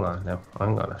now, hold on now.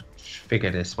 I'm going to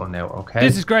figure this one out, okay?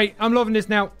 This is great. I'm loving this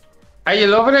now. Are you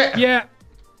loving it? Yeah,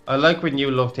 I like when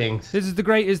you love things. this is the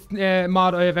greatest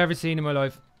mod I have ever seen in my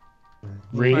life. I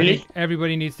Really? think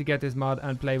everybody needs to get this mod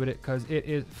and play with it because it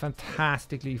is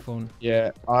fantastically fun. Yeah,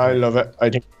 I love it.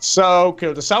 I think it's so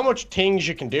cool. There's so much things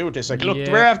you can do with this. Like, look,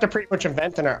 Yeah. we're after pretty much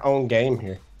inventing our own game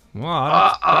here.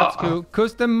 Wow, that's cool.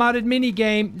 Custom modded mini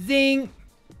game. Zing.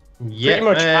 Yeah, Pretty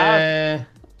much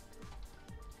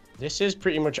This is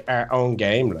pretty much our own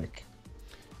game, like.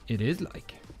 It is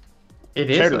like. it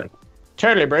is. Totally.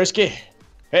 Totally, broski.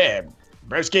 Hey,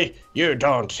 broski, you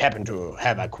don't happen to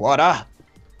have a quarter?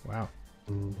 Wow.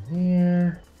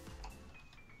 Here.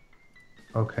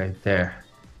 Okay, there.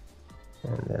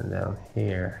 And then down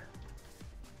here.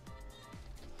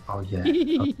 Oh yeah.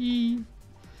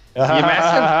 Okay.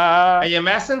 Are you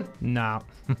messing? No.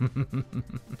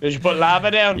 Did you put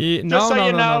lava down? Yeah, Just no, so no,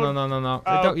 you no, know. no, no, no, no,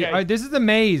 Oh, okay. this is a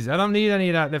maze. I don't need any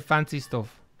of that the fancy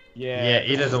stuff. Yeah. Yeah,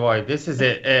 either do I. This is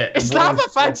it. Is lava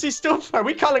fancy stuff? Are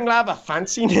we calling lava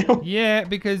fancy now? Yeah,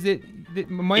 because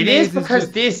my It maze is because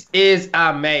just, this is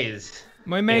a maze.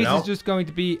 my maze know? is just going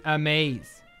to be a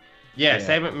maze. Yeah,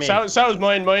 same with me. So is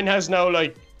mine. Mine has no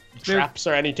like traps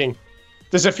or anything.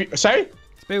 There's a few. Sorry?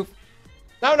 Spoof.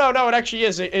 No. It actually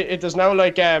is. It does no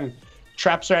like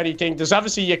traps or anything. There's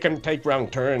obviously you can take wrong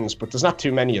turns, but there's not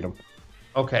too many of them.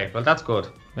 Okay, well that's good.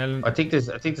 Well, I think there's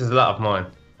a lot of mine.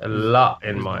 A lot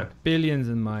in mine. billions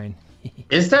in mine.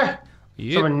 Is there?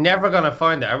 Yep. So we're never gonna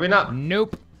find it, are we not?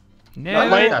 Nope. Not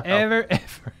Never, like that, though. ever,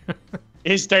 ever.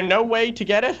 Is there no way to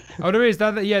get it? Oh, there is.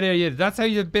 Yeah. That's how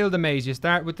you build a maze. You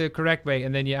start with the correct way,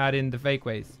 and then you add in the fake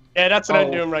ways. Yeah, that's what I'm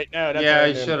Oh. doing right now. That's Yeah, what I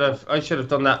I'm doing. should have. I should have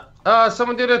done that. Oh,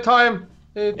 someone do the time.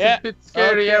 It's Yeah, a bit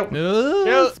scary okay. out. Oh,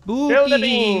 Kill spooky. the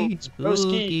beans,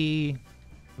 Spooky.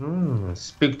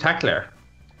 Spooktacular.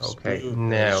 Okay, Spookers.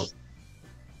 now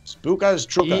Spookas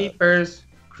Trucker.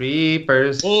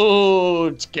 creepers. Oh,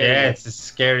 it's scary. Yeah, it's a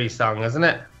scary song, isn't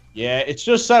it? Yeah, it's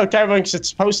just so terrifying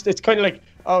because it's kind of like,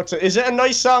 oh, is it a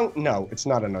nice song? No, it's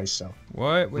not a nice song.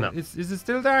 What? Wait, No. is it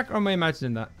still dark, or am I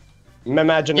imagining that? I'm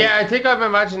imagining. Yeah, I think I'm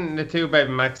imagining the two,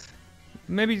 baby Max.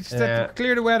 Maybe just Yeah.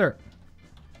 clear the weather.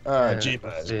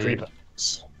 Jeepers, see.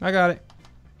 creepers. I got it.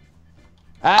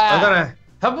 I'm gonna.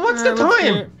 What's the Let's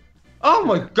time? hear- Oh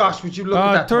my gosh, would you look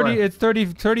at that 30. time? It's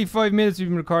 35 minutes we've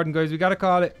been recording, guys. We gotta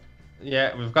call it.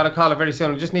 Yeah, we've got to call it very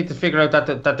soon. We just need to figure out that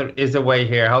there is a way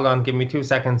here. Hold on, give me 2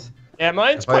 seconds. Yeah,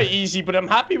 mine's If I- quite easy, but I'm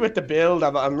happy with the build.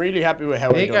 I'm really happy with how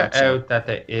I Figure done it. So. out that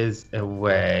there is a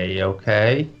way,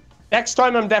 okay? Next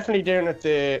time, I'm definitely doing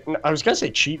it I was gonna say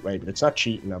cheat way, but it's not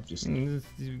cheating, obviously. It's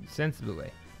a sensible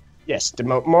way. Yes, the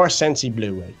more sensy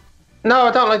blue way. No,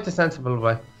 I don't like the sensible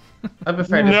way. I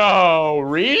prefer this. No,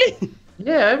 really?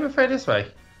 Yeah, I prefer this way.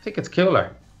 I think it's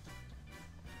cooler.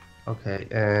 Okay,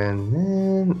 and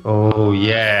then... Oh,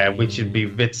 yeah, which would be a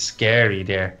bit scary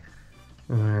there.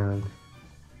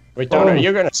 Wait, Donner,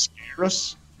 you're going to scare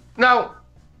us? No!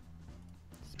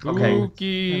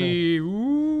 Spooky.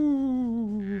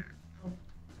 Ooh.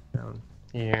 Down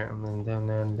here, and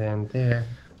then down there.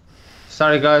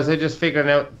 Sorry, guys, I'm just figuring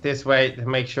out this way to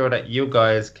make sure that you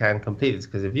guys can complete this.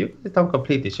 Because if you guys don't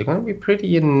complete this, you're going to be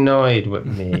pretty annoyed with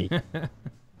me.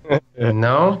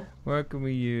 No? What can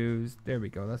we use? There we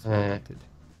go. That's what I wanted.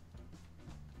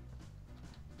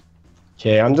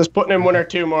 Okay, I'm just putting in one or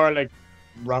two more, like,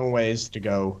 wrong ways to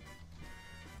go.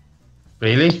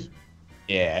 Really?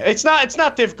 Yeah, it's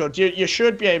not difficult. You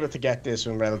should be able to get this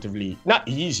one relatively, not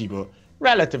easy, but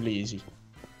relatively easy.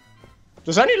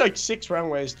 There's only like 6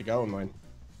 wrong ways to go in mine.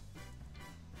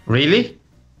 Really?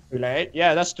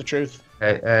 Yeah, that's the truth.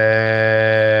 I'm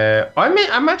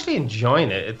actually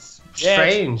enjoying it. It's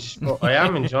strange, but I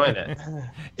am enjoying it.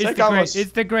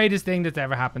 It's the greatest thing that's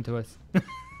ever happened to us.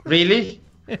 Really?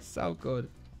 It's so good.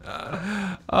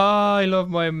 Oh, I love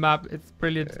my map. It's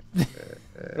brilliant.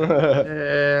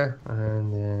 There,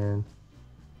 and then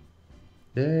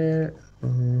there.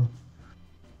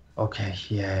 Okay,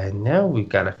 yeah. Now we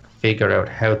gotta figure out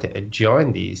how to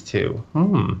adjoin these two.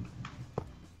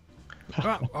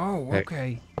 Oh,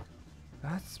 okay.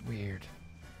 That's weird.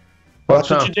 What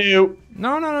should you do?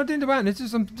 No, didn't do that. It's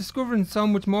just I'm discovering so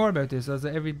much more about this as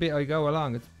every bit I go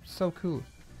along. It's so cool.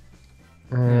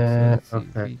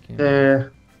 Okay,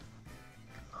 there.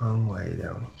 Long way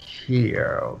down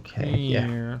here. Okay,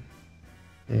 here.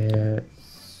 Yeah.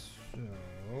 So, if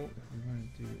we're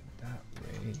going to do it that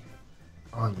way.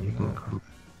 Oh, you can come.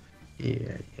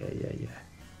 Yeah.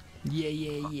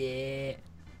 Yeah.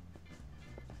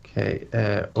 Okay.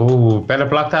 Oh, better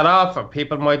block that off, or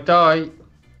people might die.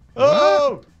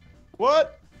 Oh,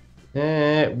 what?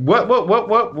 What?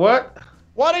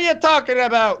 What are you talking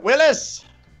about, Willis?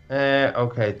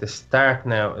 Okay, the start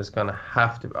now is gonna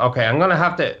have to. Okay, I'm gonna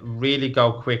have to really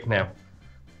go quick now.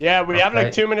 Yeah, we have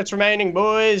like 2 minutes remaining,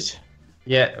 boys.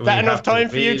 Yeah. Is that enough time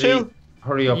for you two?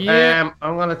 Hurry up. Yeah.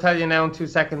 I'm gonna tell you now in 2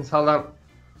 seconds. Hold on.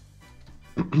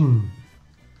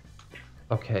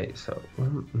 Okay, so.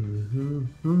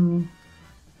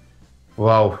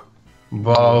 Whoa,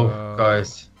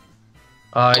 guys.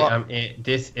 I am in.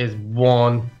 This is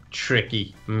one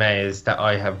tricky maze that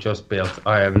I have just built.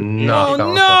 I am not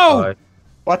going to survive.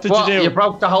 What did you do? You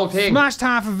broke the whole thing. Smashed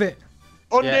half of it.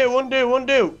 Undo. Won't Hit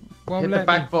let the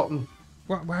back me. button.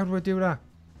 How do I do that?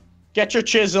 Get your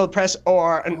chisel, press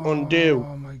R, and undo.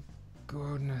 Oh my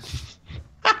goodness.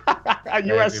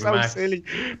 You are so silly.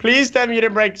 Please tell me you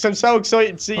didn't break this. I'm so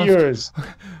excited to see yours.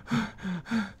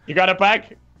 You got it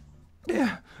back?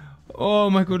 Yeah. Oh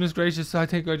my goodness gracious. I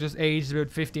think I just aged about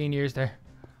 15 years there.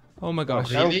 Oh my gosh.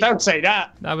 Really? Don't say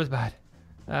that. That was bad.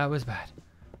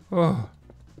 Oh.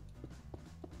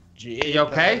 You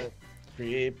okay?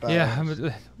 Yeah, I'm a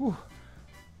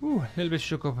little bit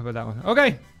shook up about that one.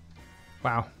 Okay.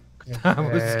 Wow. That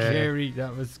was scary.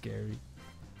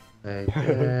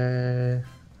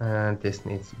 And this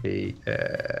needs to be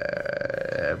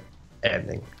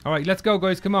ending. All right, let's go,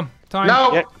 guys. Come on. Time.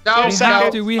 No.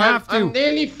 We have to. I'm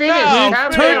nearly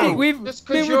finished. No, We've just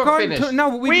been because you're recording. finished.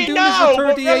 No, we've been doing this know, for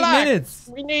but 38 relax.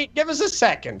 minutes. Give us a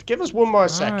second. Give us one more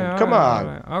second. All right, Come all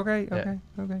on. right.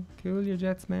 Okay. Cool your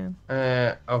jets, man.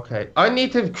 Okay. I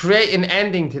need to create an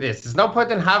ending to this. There's no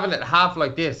point in having it half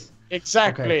like this.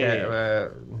 Exactly. Okay,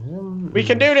 we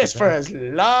can do this for as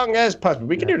long as possible.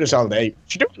 We can do this all day. We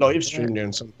should do a live stream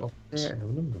doing something.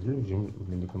 And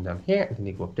then you come down here, and then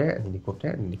you go up there, and then you go up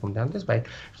there, and then you come down this way.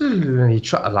 And you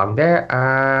trot along there,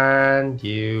 and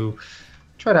you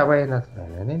try that way, and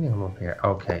then you come up here.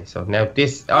 Okay, so now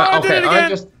this.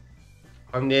 Okay,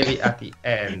 I'm nearly at the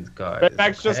end, guys.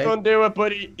 Max, just undo it,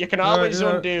 buddy. You can always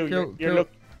undo.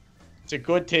 It's a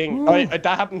good thing. That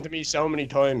happened to me so many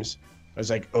times. I was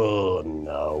like, oh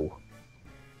no.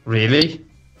 Really? You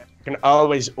can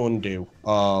always undo.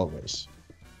 Always.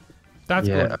 That's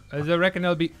good. As I reckon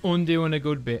I'll be undoing a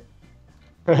good bit.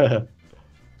 Right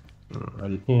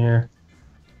here.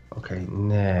 Okay,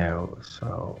 now,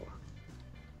 so.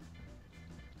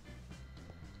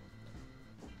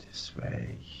 This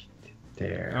way.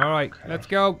 There. All right, let's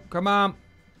go. Come on.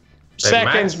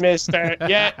 Seconds, mister.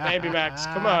 Yeah, Baby Max.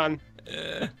 Come on.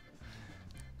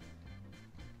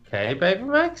 Okay, Baby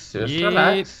Max, just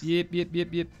relax. Yep.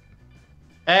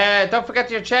 Don't forget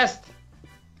your chest.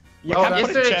 You can't Is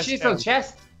put there a a chest chisel down.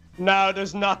 chest? No,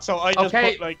 there's not. So I just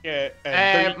Okay. put like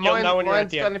you'll know when you're at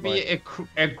Mine's the gonna end. be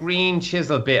a green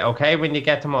chisel bit, okay? When you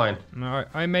get to mine. No,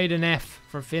 I made an F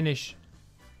for finish.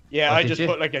 Yeah, Oh, I did just you?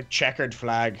 put like a checkered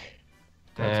flag.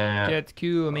 That's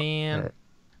cool, man.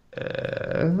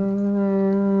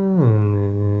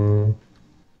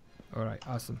 All right,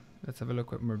 awesome. Let's have a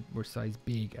look what we're size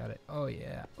big at it. Oh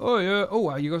yeah. Oh yeah. Oh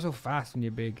wow, you go so fast when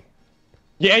you're big.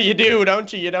 Yeah, you do,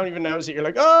 don't you? You don't even notice it. You're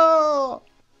like, oh.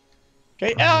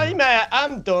 Okay,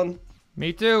 I'm done.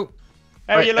 Me too.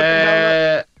 How are you looking,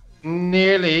 Donut?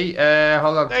 Nearly.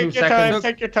 Hold on, 2 Take your seconds. time.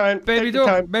 Take your time. Baby take your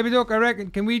duck, time. baby duck. I reckon.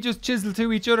 Can we just chisel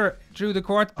to each other through the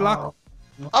quartz block?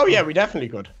 Oh yeah, we definitely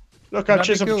could. Look, I'll That'd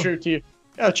be chisel cool. through to you.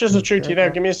 Yeah, I'll chisel through to you now.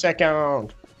 Give me a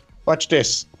second. Watch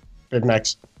this, Big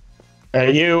Max. Are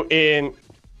you in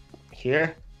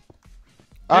here?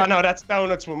 Oh no, that's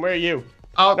Donut's one. Where are you?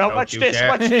 Oh, No, don't watch you this. dare.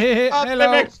 Watch this. Oh,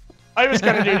 Hello. Big Max. I was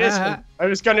gonna do this one. I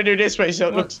was gonna do this way, so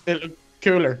it looks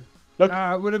cooler. Look,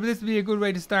 Would this be a good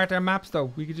way to start our maps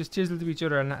though? We could just chisel to each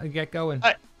other and get going.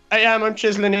 I am. I'm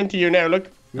chiseling into you now.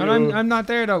 Look. And I'm not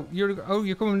there though.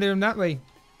 You're coming down that way.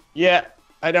 Yeah,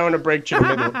 I don't want to break you in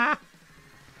the middle.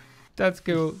 That's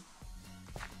cool.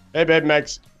 Hey, Big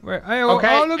Max. Where? Hey,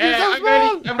 Okay, oh look, you're so I'm small.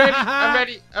 ready. I'm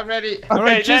ready. I'm ready. All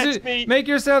right, Okay, chisel, let's meet. make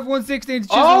yourself 1/16 chisel.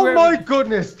 Oh where- my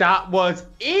goodness, that was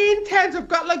intense. I've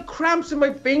got like cramps in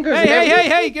my fingers. Hey, and hey, hey,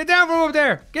 everything. hey! Get down from over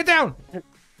there! Get down!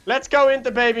 Let's go into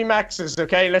Baby Max's,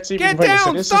 okay? Let's see if Get we can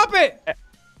down! this Stop it! is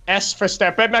S for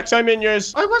step. Big Max, I'm in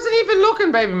yours. I wasn't even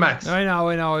looking, baby Max. I know.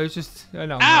 I was just. I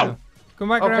know. Ow! I know. Come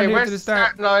back Okay, around here where's to the the start.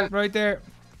 starting line? Right there.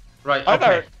 Right, I've,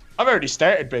 okay. already, I've already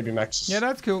started Baby Max. Yeah,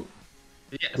 that's cool.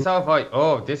 Yeah, so have I.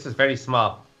 Oh, this is very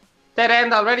small. Dead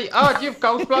end already. Oh, do you have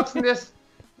ghost blocks in this?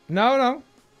 No.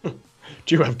 Do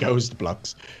you have ghost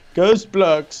blocks? Ghost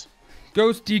blocks.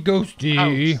 Ghosty. Ouch.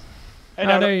 Hey, How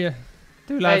now, there you?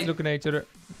 Two lads Hey. looking at each other.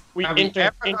 we Are we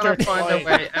ever gonna find a intertwine.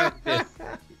 way out of this?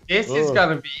 This is Ugh.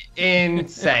 gonna be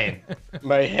insane.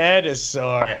 My head is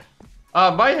sore.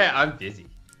 Oh, my head. I'm dizzy.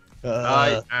 I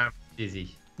Uh, am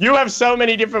dizzy. you have so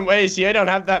many different ways. See, I don't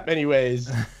have that many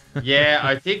ways. Yeah,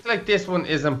 I think like this one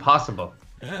is impossible.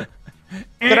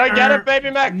 Did I get it, Baby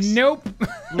Max? Nope.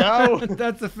 No.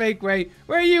 That's a fake way.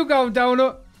 Where are you going,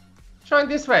 Donut? Try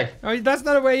this way. Oh, that's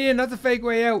not a way in. That's a fake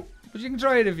way out. But you can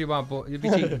try it if you want, but you'll be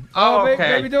cheating. Oh,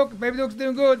 okay. Baby Duck's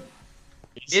doing good.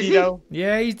 Is he? though?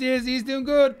 Yeah, he's doing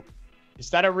good. Is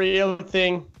that a real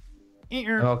thing?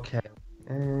 Okay.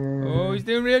 Oh, he's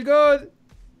doing real good.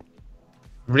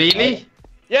 Really?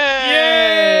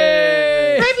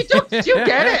 Yay! Baby Duck, did you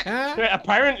get it? Yeah,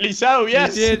 apparently so,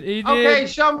 yes. He did. Okay,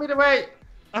 show me the way.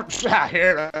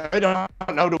 Here, I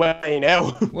don't know the way now.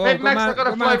 Whoa, Baby come Max, on, I gotta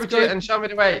come fly on, with you Scott. and show me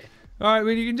the way. All right,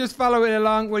 well, you can just follow it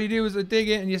along. What you do is dig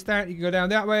it and you start. You can go down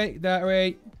that way, that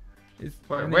way.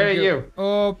 Where and then are go you?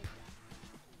 Up,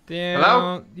 down.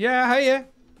 Hello? Yeah, hiya.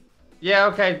 Yeah,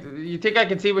 okay. You think I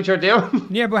can see what you're doing?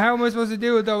 Yeah, but how am I supposed to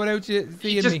do it though without you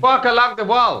seeing You just me? walk along the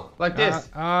wall like this.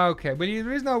 Okay, but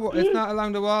there is no. It's not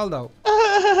along the wall though.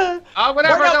 Oh,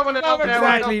 whatever. We're I not don't want to know. covered, Whatever,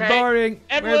 Exactly, okay. boring.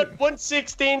 Everyone,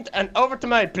 1/16 and over to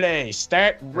my place.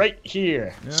 Start right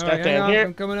here. All Start right, hang down on, here.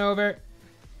 I'm coming over.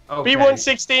 Okay.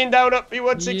 B116 down up.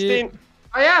 B116.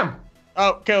 I am.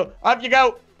 Oh, cool. Up you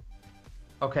go.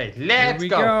 Okay, Here let's we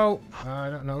go. go. I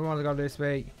don't know. I want to go this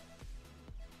way.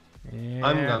 Yeah.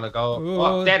 I'm gonna go. Ooh.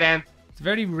 Oh, dead end. It's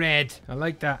very red. I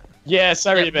like that. Yeah,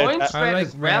 sorry Yeah, about mine's that. I red like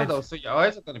as well, red. though, so your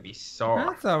eyes are gonna be sore.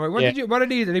 That's all right. What Yeah. did you? What are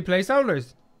these? Are they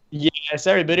placeholders? Yeah,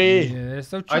 sorry, buddy. Yeah, they're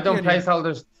so I tricky don't in here.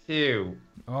 placeholders too.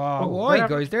 Oh, Oh, why,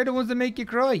 whatever. guys? They're the ones that make you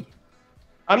cry.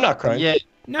 I'm not crying. Yeah,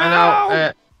 No. I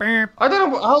know. Burp. I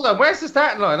don't know. Hold on. Where's the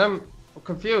starting line? I'm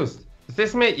confused. Is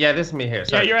this me? Yeah, this is me here. Yeah,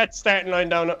 Sorry. you're at the starting line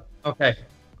down up. Okay.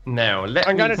 Now let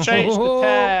I'm me. gonna change the Oh.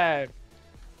 tab.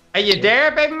 Are you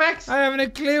there, baby Max? I haven't a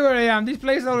clue where I am. These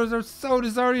placeholders are so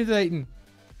disorientating.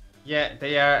 Yeah,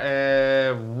 they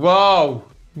are. Whoa.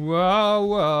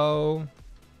 Whoa.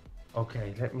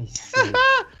 Okay, let me see.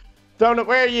 Donut,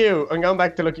 where are you? I'm going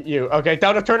back to look at you. Okay,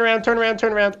 Donut, turn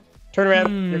around.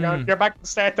 Hmm. You're back at the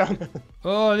start, Donut.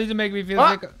 Oh, these are making me feel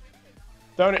What? sick.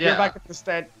 Donut, you're Yeah. back at the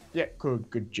start. Yeah,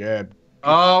 good job.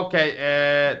 Okay,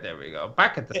 there we go.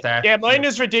 Back at the start. Yeah, mine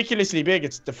is ridiculously big.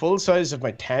 It's the full size of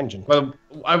my tangent. Well,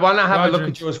 I want to have a look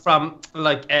Quadrant. at yours from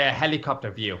like a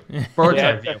helicopter view, bird's Yeah.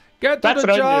 eye view. Get to That's the what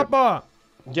I do. chopper.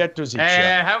 Get to the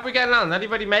shop. How are we getting on?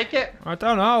 Anybody make it? I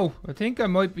don't know. I think I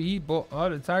might be, but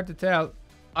it's hard to tell.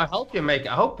 I hope you make it.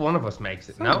 I hope one of us makes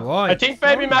it. No. Why? I think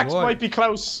Baby Max might be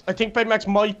close. But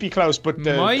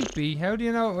the Might be. How do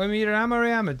you know? I'm either am or I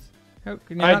am. How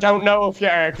can you I not? don't know if you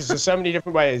are because there's so many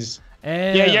different ways.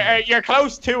 Yeah, you're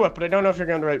close to it, but I don't know if you're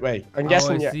going the right way. I'm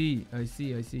guessing. I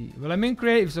see. Well, I'm in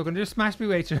creative, so I can just smash my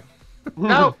way through.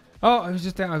 No. Oh, I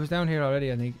was down here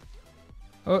already, I think.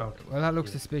 Oh, okay. Well, that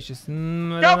looks suspicious.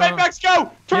 Go, Big Max,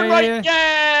 go! Turn right! Yeah!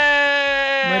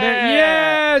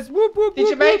 Yes! Whoop, whoop, Did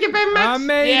you make it, Big Max? I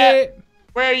made it!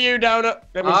 Where are you, Donut?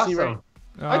 Let me see where. Awesome.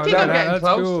 I think I'm getting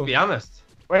close, to be honest.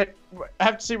 Wait, I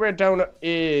have to see where Donut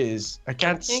is. I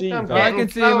can't see. I can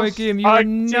see him, Kim. You are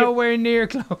nowhere near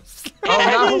close.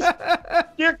 Oh, no.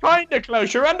 You're kind of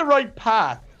close. You're on the right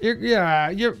path.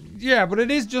 Yeah, but it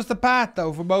is just a path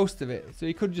though for most of it, so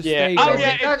you could just stay Oh,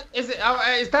 there. yeah.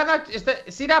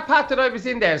 See that path that I was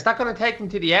in there? Is that going to take me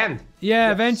to the end?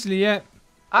 Yeah, eventually, yeah.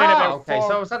 Ah, okay,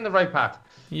 so it's on the right path.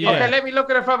 Yeah. Okay, let me look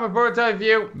at it from a bird's eye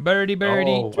view. Birdie.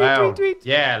 Oh, Tweet, wow. tweet, tweet.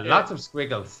 Yeah, lots of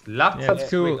squiggles. Lots of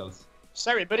squiggles.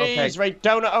 Sorry, but he's right.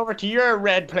 Donut, over to your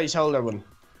red placeholder one.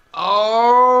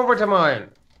 Over to mine.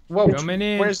 Whoa. Coming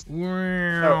in. Where's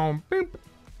Boop.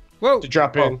 Whoa. to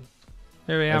drop in?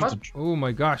 Here we am. What? Oh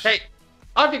my gosh. Hey,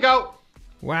 off you go.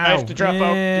 Wow. I have to drop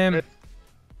out.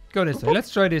 Go this way.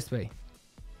 Let's try this way.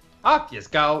 Off you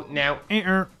go now.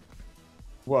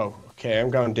 Whoa. Okay, I'm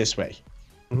going this way.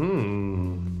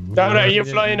 Hmm. Donut, are you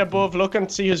flying above looking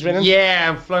to see who's winning? Yeah,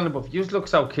 I'm flying above. You look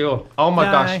so cool. Oh my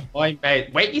Die. gosh, my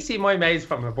maze. Wait, you see my maze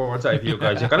from a bird's eye view,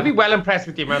 guys. You're gonna be well impressed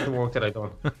with the amount of work that I've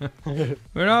done.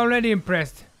 We're already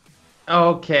impressed.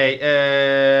 Okay.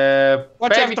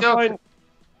 Watch out Baby to duck. find.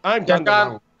 I'm done.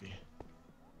 gone.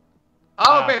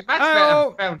 Oh, Big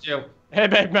Max found you. Hey,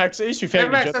 Big Max, at least we Big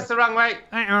found Max, each that's other. the wrong way.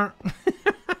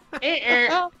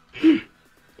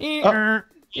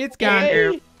 It's gone.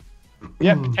 Hey.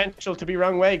 Yeah, potential to be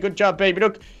wrong way. Good job, baby.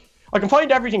 Look, I can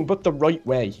find everything but the right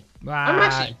way. I'm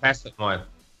actually impressed with mine.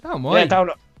 Oh my. Yeah,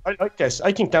 Donut. I like this.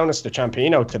 I think Donut's the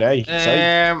Champino today.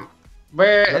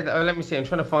 Where? Let me see. I'm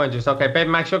trying to find you. Okay, Baby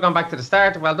Max, you're going back to the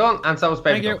start. Well done. And so is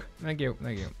Baby Duck. Thank you.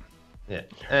 Yeah.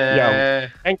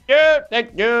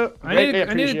 Thank you.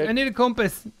 I need a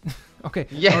compass. Okay.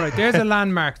 Yeah. All right. There's a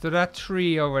landmark. So that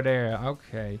tree over there.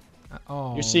 Okay.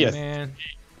 Oh. You see it? Man.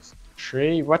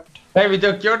 Tree? What? Baby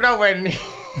Duck, you're nowhere near.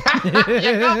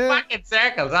 You're going back in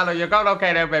circles. I know you're going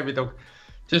okay now, Baby Duck.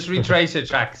 Just retrace your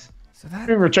tracks. So that.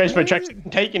 We retraced my tracks. Didn't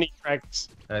take any tracks.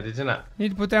 Did you not? Need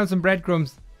to put down some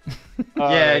breadcrumbs.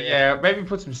 Yeah. Maybe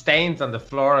put some stains on the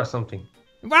floor or something.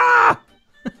 Ah!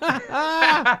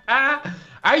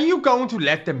 Are you going to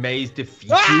let the maze defeat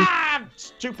you? Ah!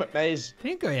 Stupid maze. I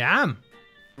think I am.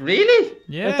 Really?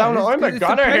 Yeah. I'm a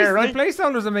gunner here, right? The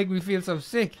placeholders that make me feel so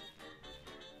sick.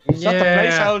 It's not the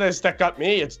placeholders that got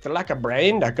me. It's the lack of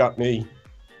brain that got me.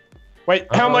 Wait,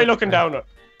 how am I looking down it?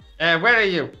 Where are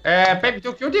you? Baby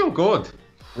Duck, you're doing good.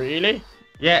 Really?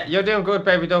 Yeah, you're doing good,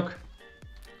 Baby Duck.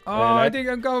 Oh, I think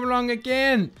I'm going wrong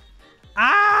again.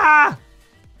 Ah!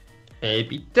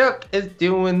 Baby Duck is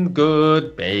doing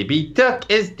good. Baby Duck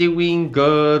is doing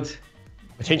good.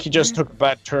 I think he just took a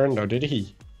bad turn, though, did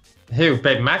he? Who,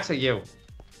 Baby Max or you?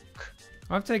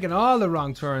 I've taken all the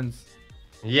wrong turns.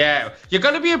 Yeah, you're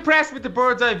gonna be impressed with the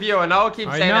bird's eye view. I know I keep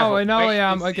saying that. I know I wait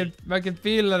am. till you I can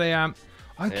feel that I am.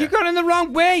 I Yeah. keep going in the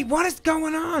wrong way. What is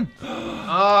going on?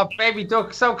 Oh, Baby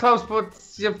Duck, so close, but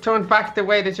you've turned back the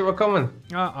way that you were coming.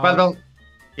 Uh-oh. Well done.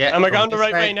 Yeah. Am I going the this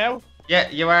right way now? Yeah,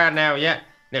 you are now. Yeah.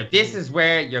 Now this is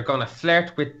where you're gonna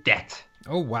flirt with death.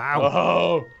 Oh wow.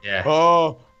 Oh. Yeah.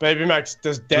 Oh, Baby Max,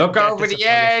 does death Look get over the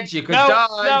disappointed? edge. You could No, die.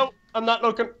 no, I'm not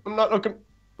looking.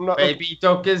 Baby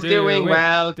Duck is doing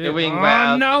well. Doing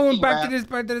well. Oh no, I'm doing back well. to this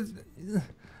part.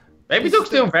 Baby Duck's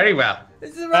doing very well.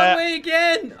 This is the wrong way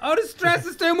again. Oh, the stress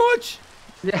is too much.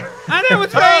 Yeah. I know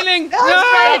it's failing. No.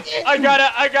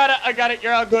 I got it.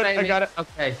 You're all good. I got it.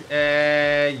 Okay.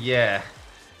 Yeah.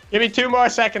 Give me 2 more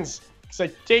seconds. Because I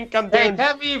think I'm Hey, doing...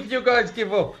 tell me if you guys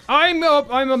give up. I'm up.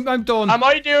 I'm done. Am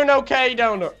I doing okay,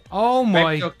 Donut? Oh my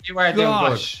Baby Duck, you are doing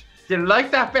gosh. good. Do you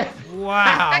like that, baby?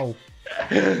 Wow.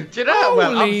 Do you know? Well,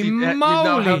 Holy obviously, you know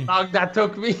moly. how long that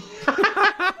took me.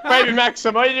 Baby Max,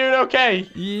 am I doing okay?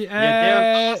 You're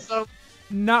Yeah. doing awesome.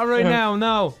 Not right now.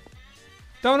 No.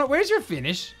 Donut, where's your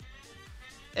finish?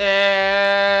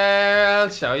 I'll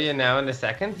show you now in a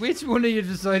second. Which one of you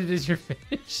decided is your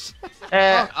finish?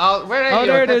 Where are Oh, you?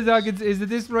 there it is. Is it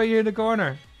this right here in the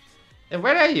corner?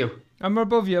 Where are you? I'm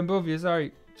above you.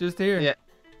 Sorry. Just here. Yeah.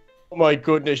 Oh my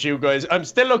goodness, you guys. I'm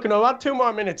still looking. I want 2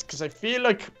 more minutes because I feel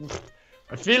like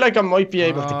I might be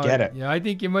able to get it. Yeah, I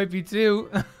think you might be too.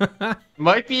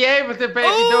 Might be able to, Baby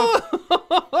Duck.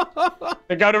 Oh!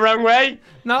 I got the wrong way?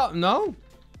 No.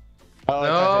 Oh, I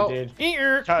thought I did.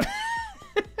 Ear. Thought-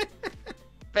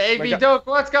 Baby God. Duck,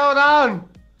 what's going on?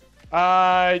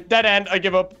 Dead end. I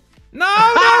give up. No,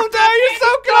 you're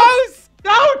so close.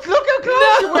 Don't look how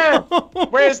close you were.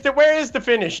 Where is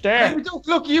finish there.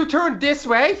 Look, you turned this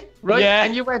way, right? Yeah.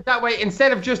 And you went that way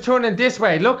instead of just turning this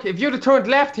way. Look, if you'd have turned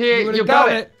left here, you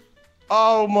got it.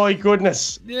 Oh my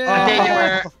goodness. Yeah. And then you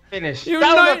were finished. You're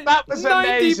That was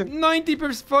amazing.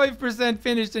 95%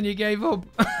 finished and you gave up.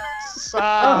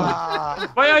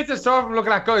 Ah. My eyes are sore from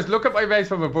looking at guys. Look at my face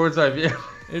from a bird's eye view.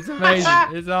 It's amazing.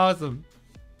 It's awesome.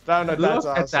 That's Look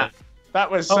awesome. at that. That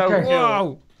was so Okay. cool.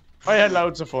 Wow. I had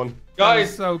loads of fun. Guys,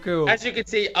 Guys, so cool. as you can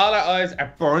see, all our eyes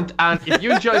are burnt. And if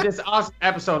you enjoyed this awesome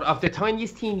episode of the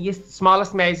tiniest, teeniest,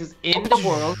 smallest mazes in the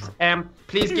world,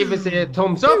 please give us a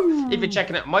thumbs up. If you're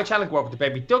checking out my channel, go over to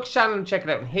Baby Duck's channel and check it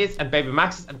out on his and Baby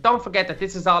Max's. And don't forget that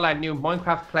this is all our new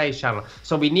Minecraft Plays channel.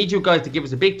 So we need you guys to give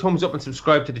us a big thumbs up and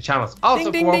subscribe to the channels. Also,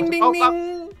 Ding, go ding, over ding, to ding, Roblox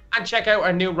ding. and check out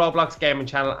our new Roblox gaming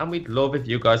channel. And we'd love if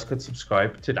you guys could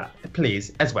subscribe to that,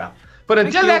 please, as well. But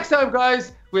until you. next time,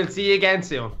 guys, we'll see you again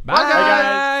soon. Bye. Bye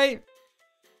guys.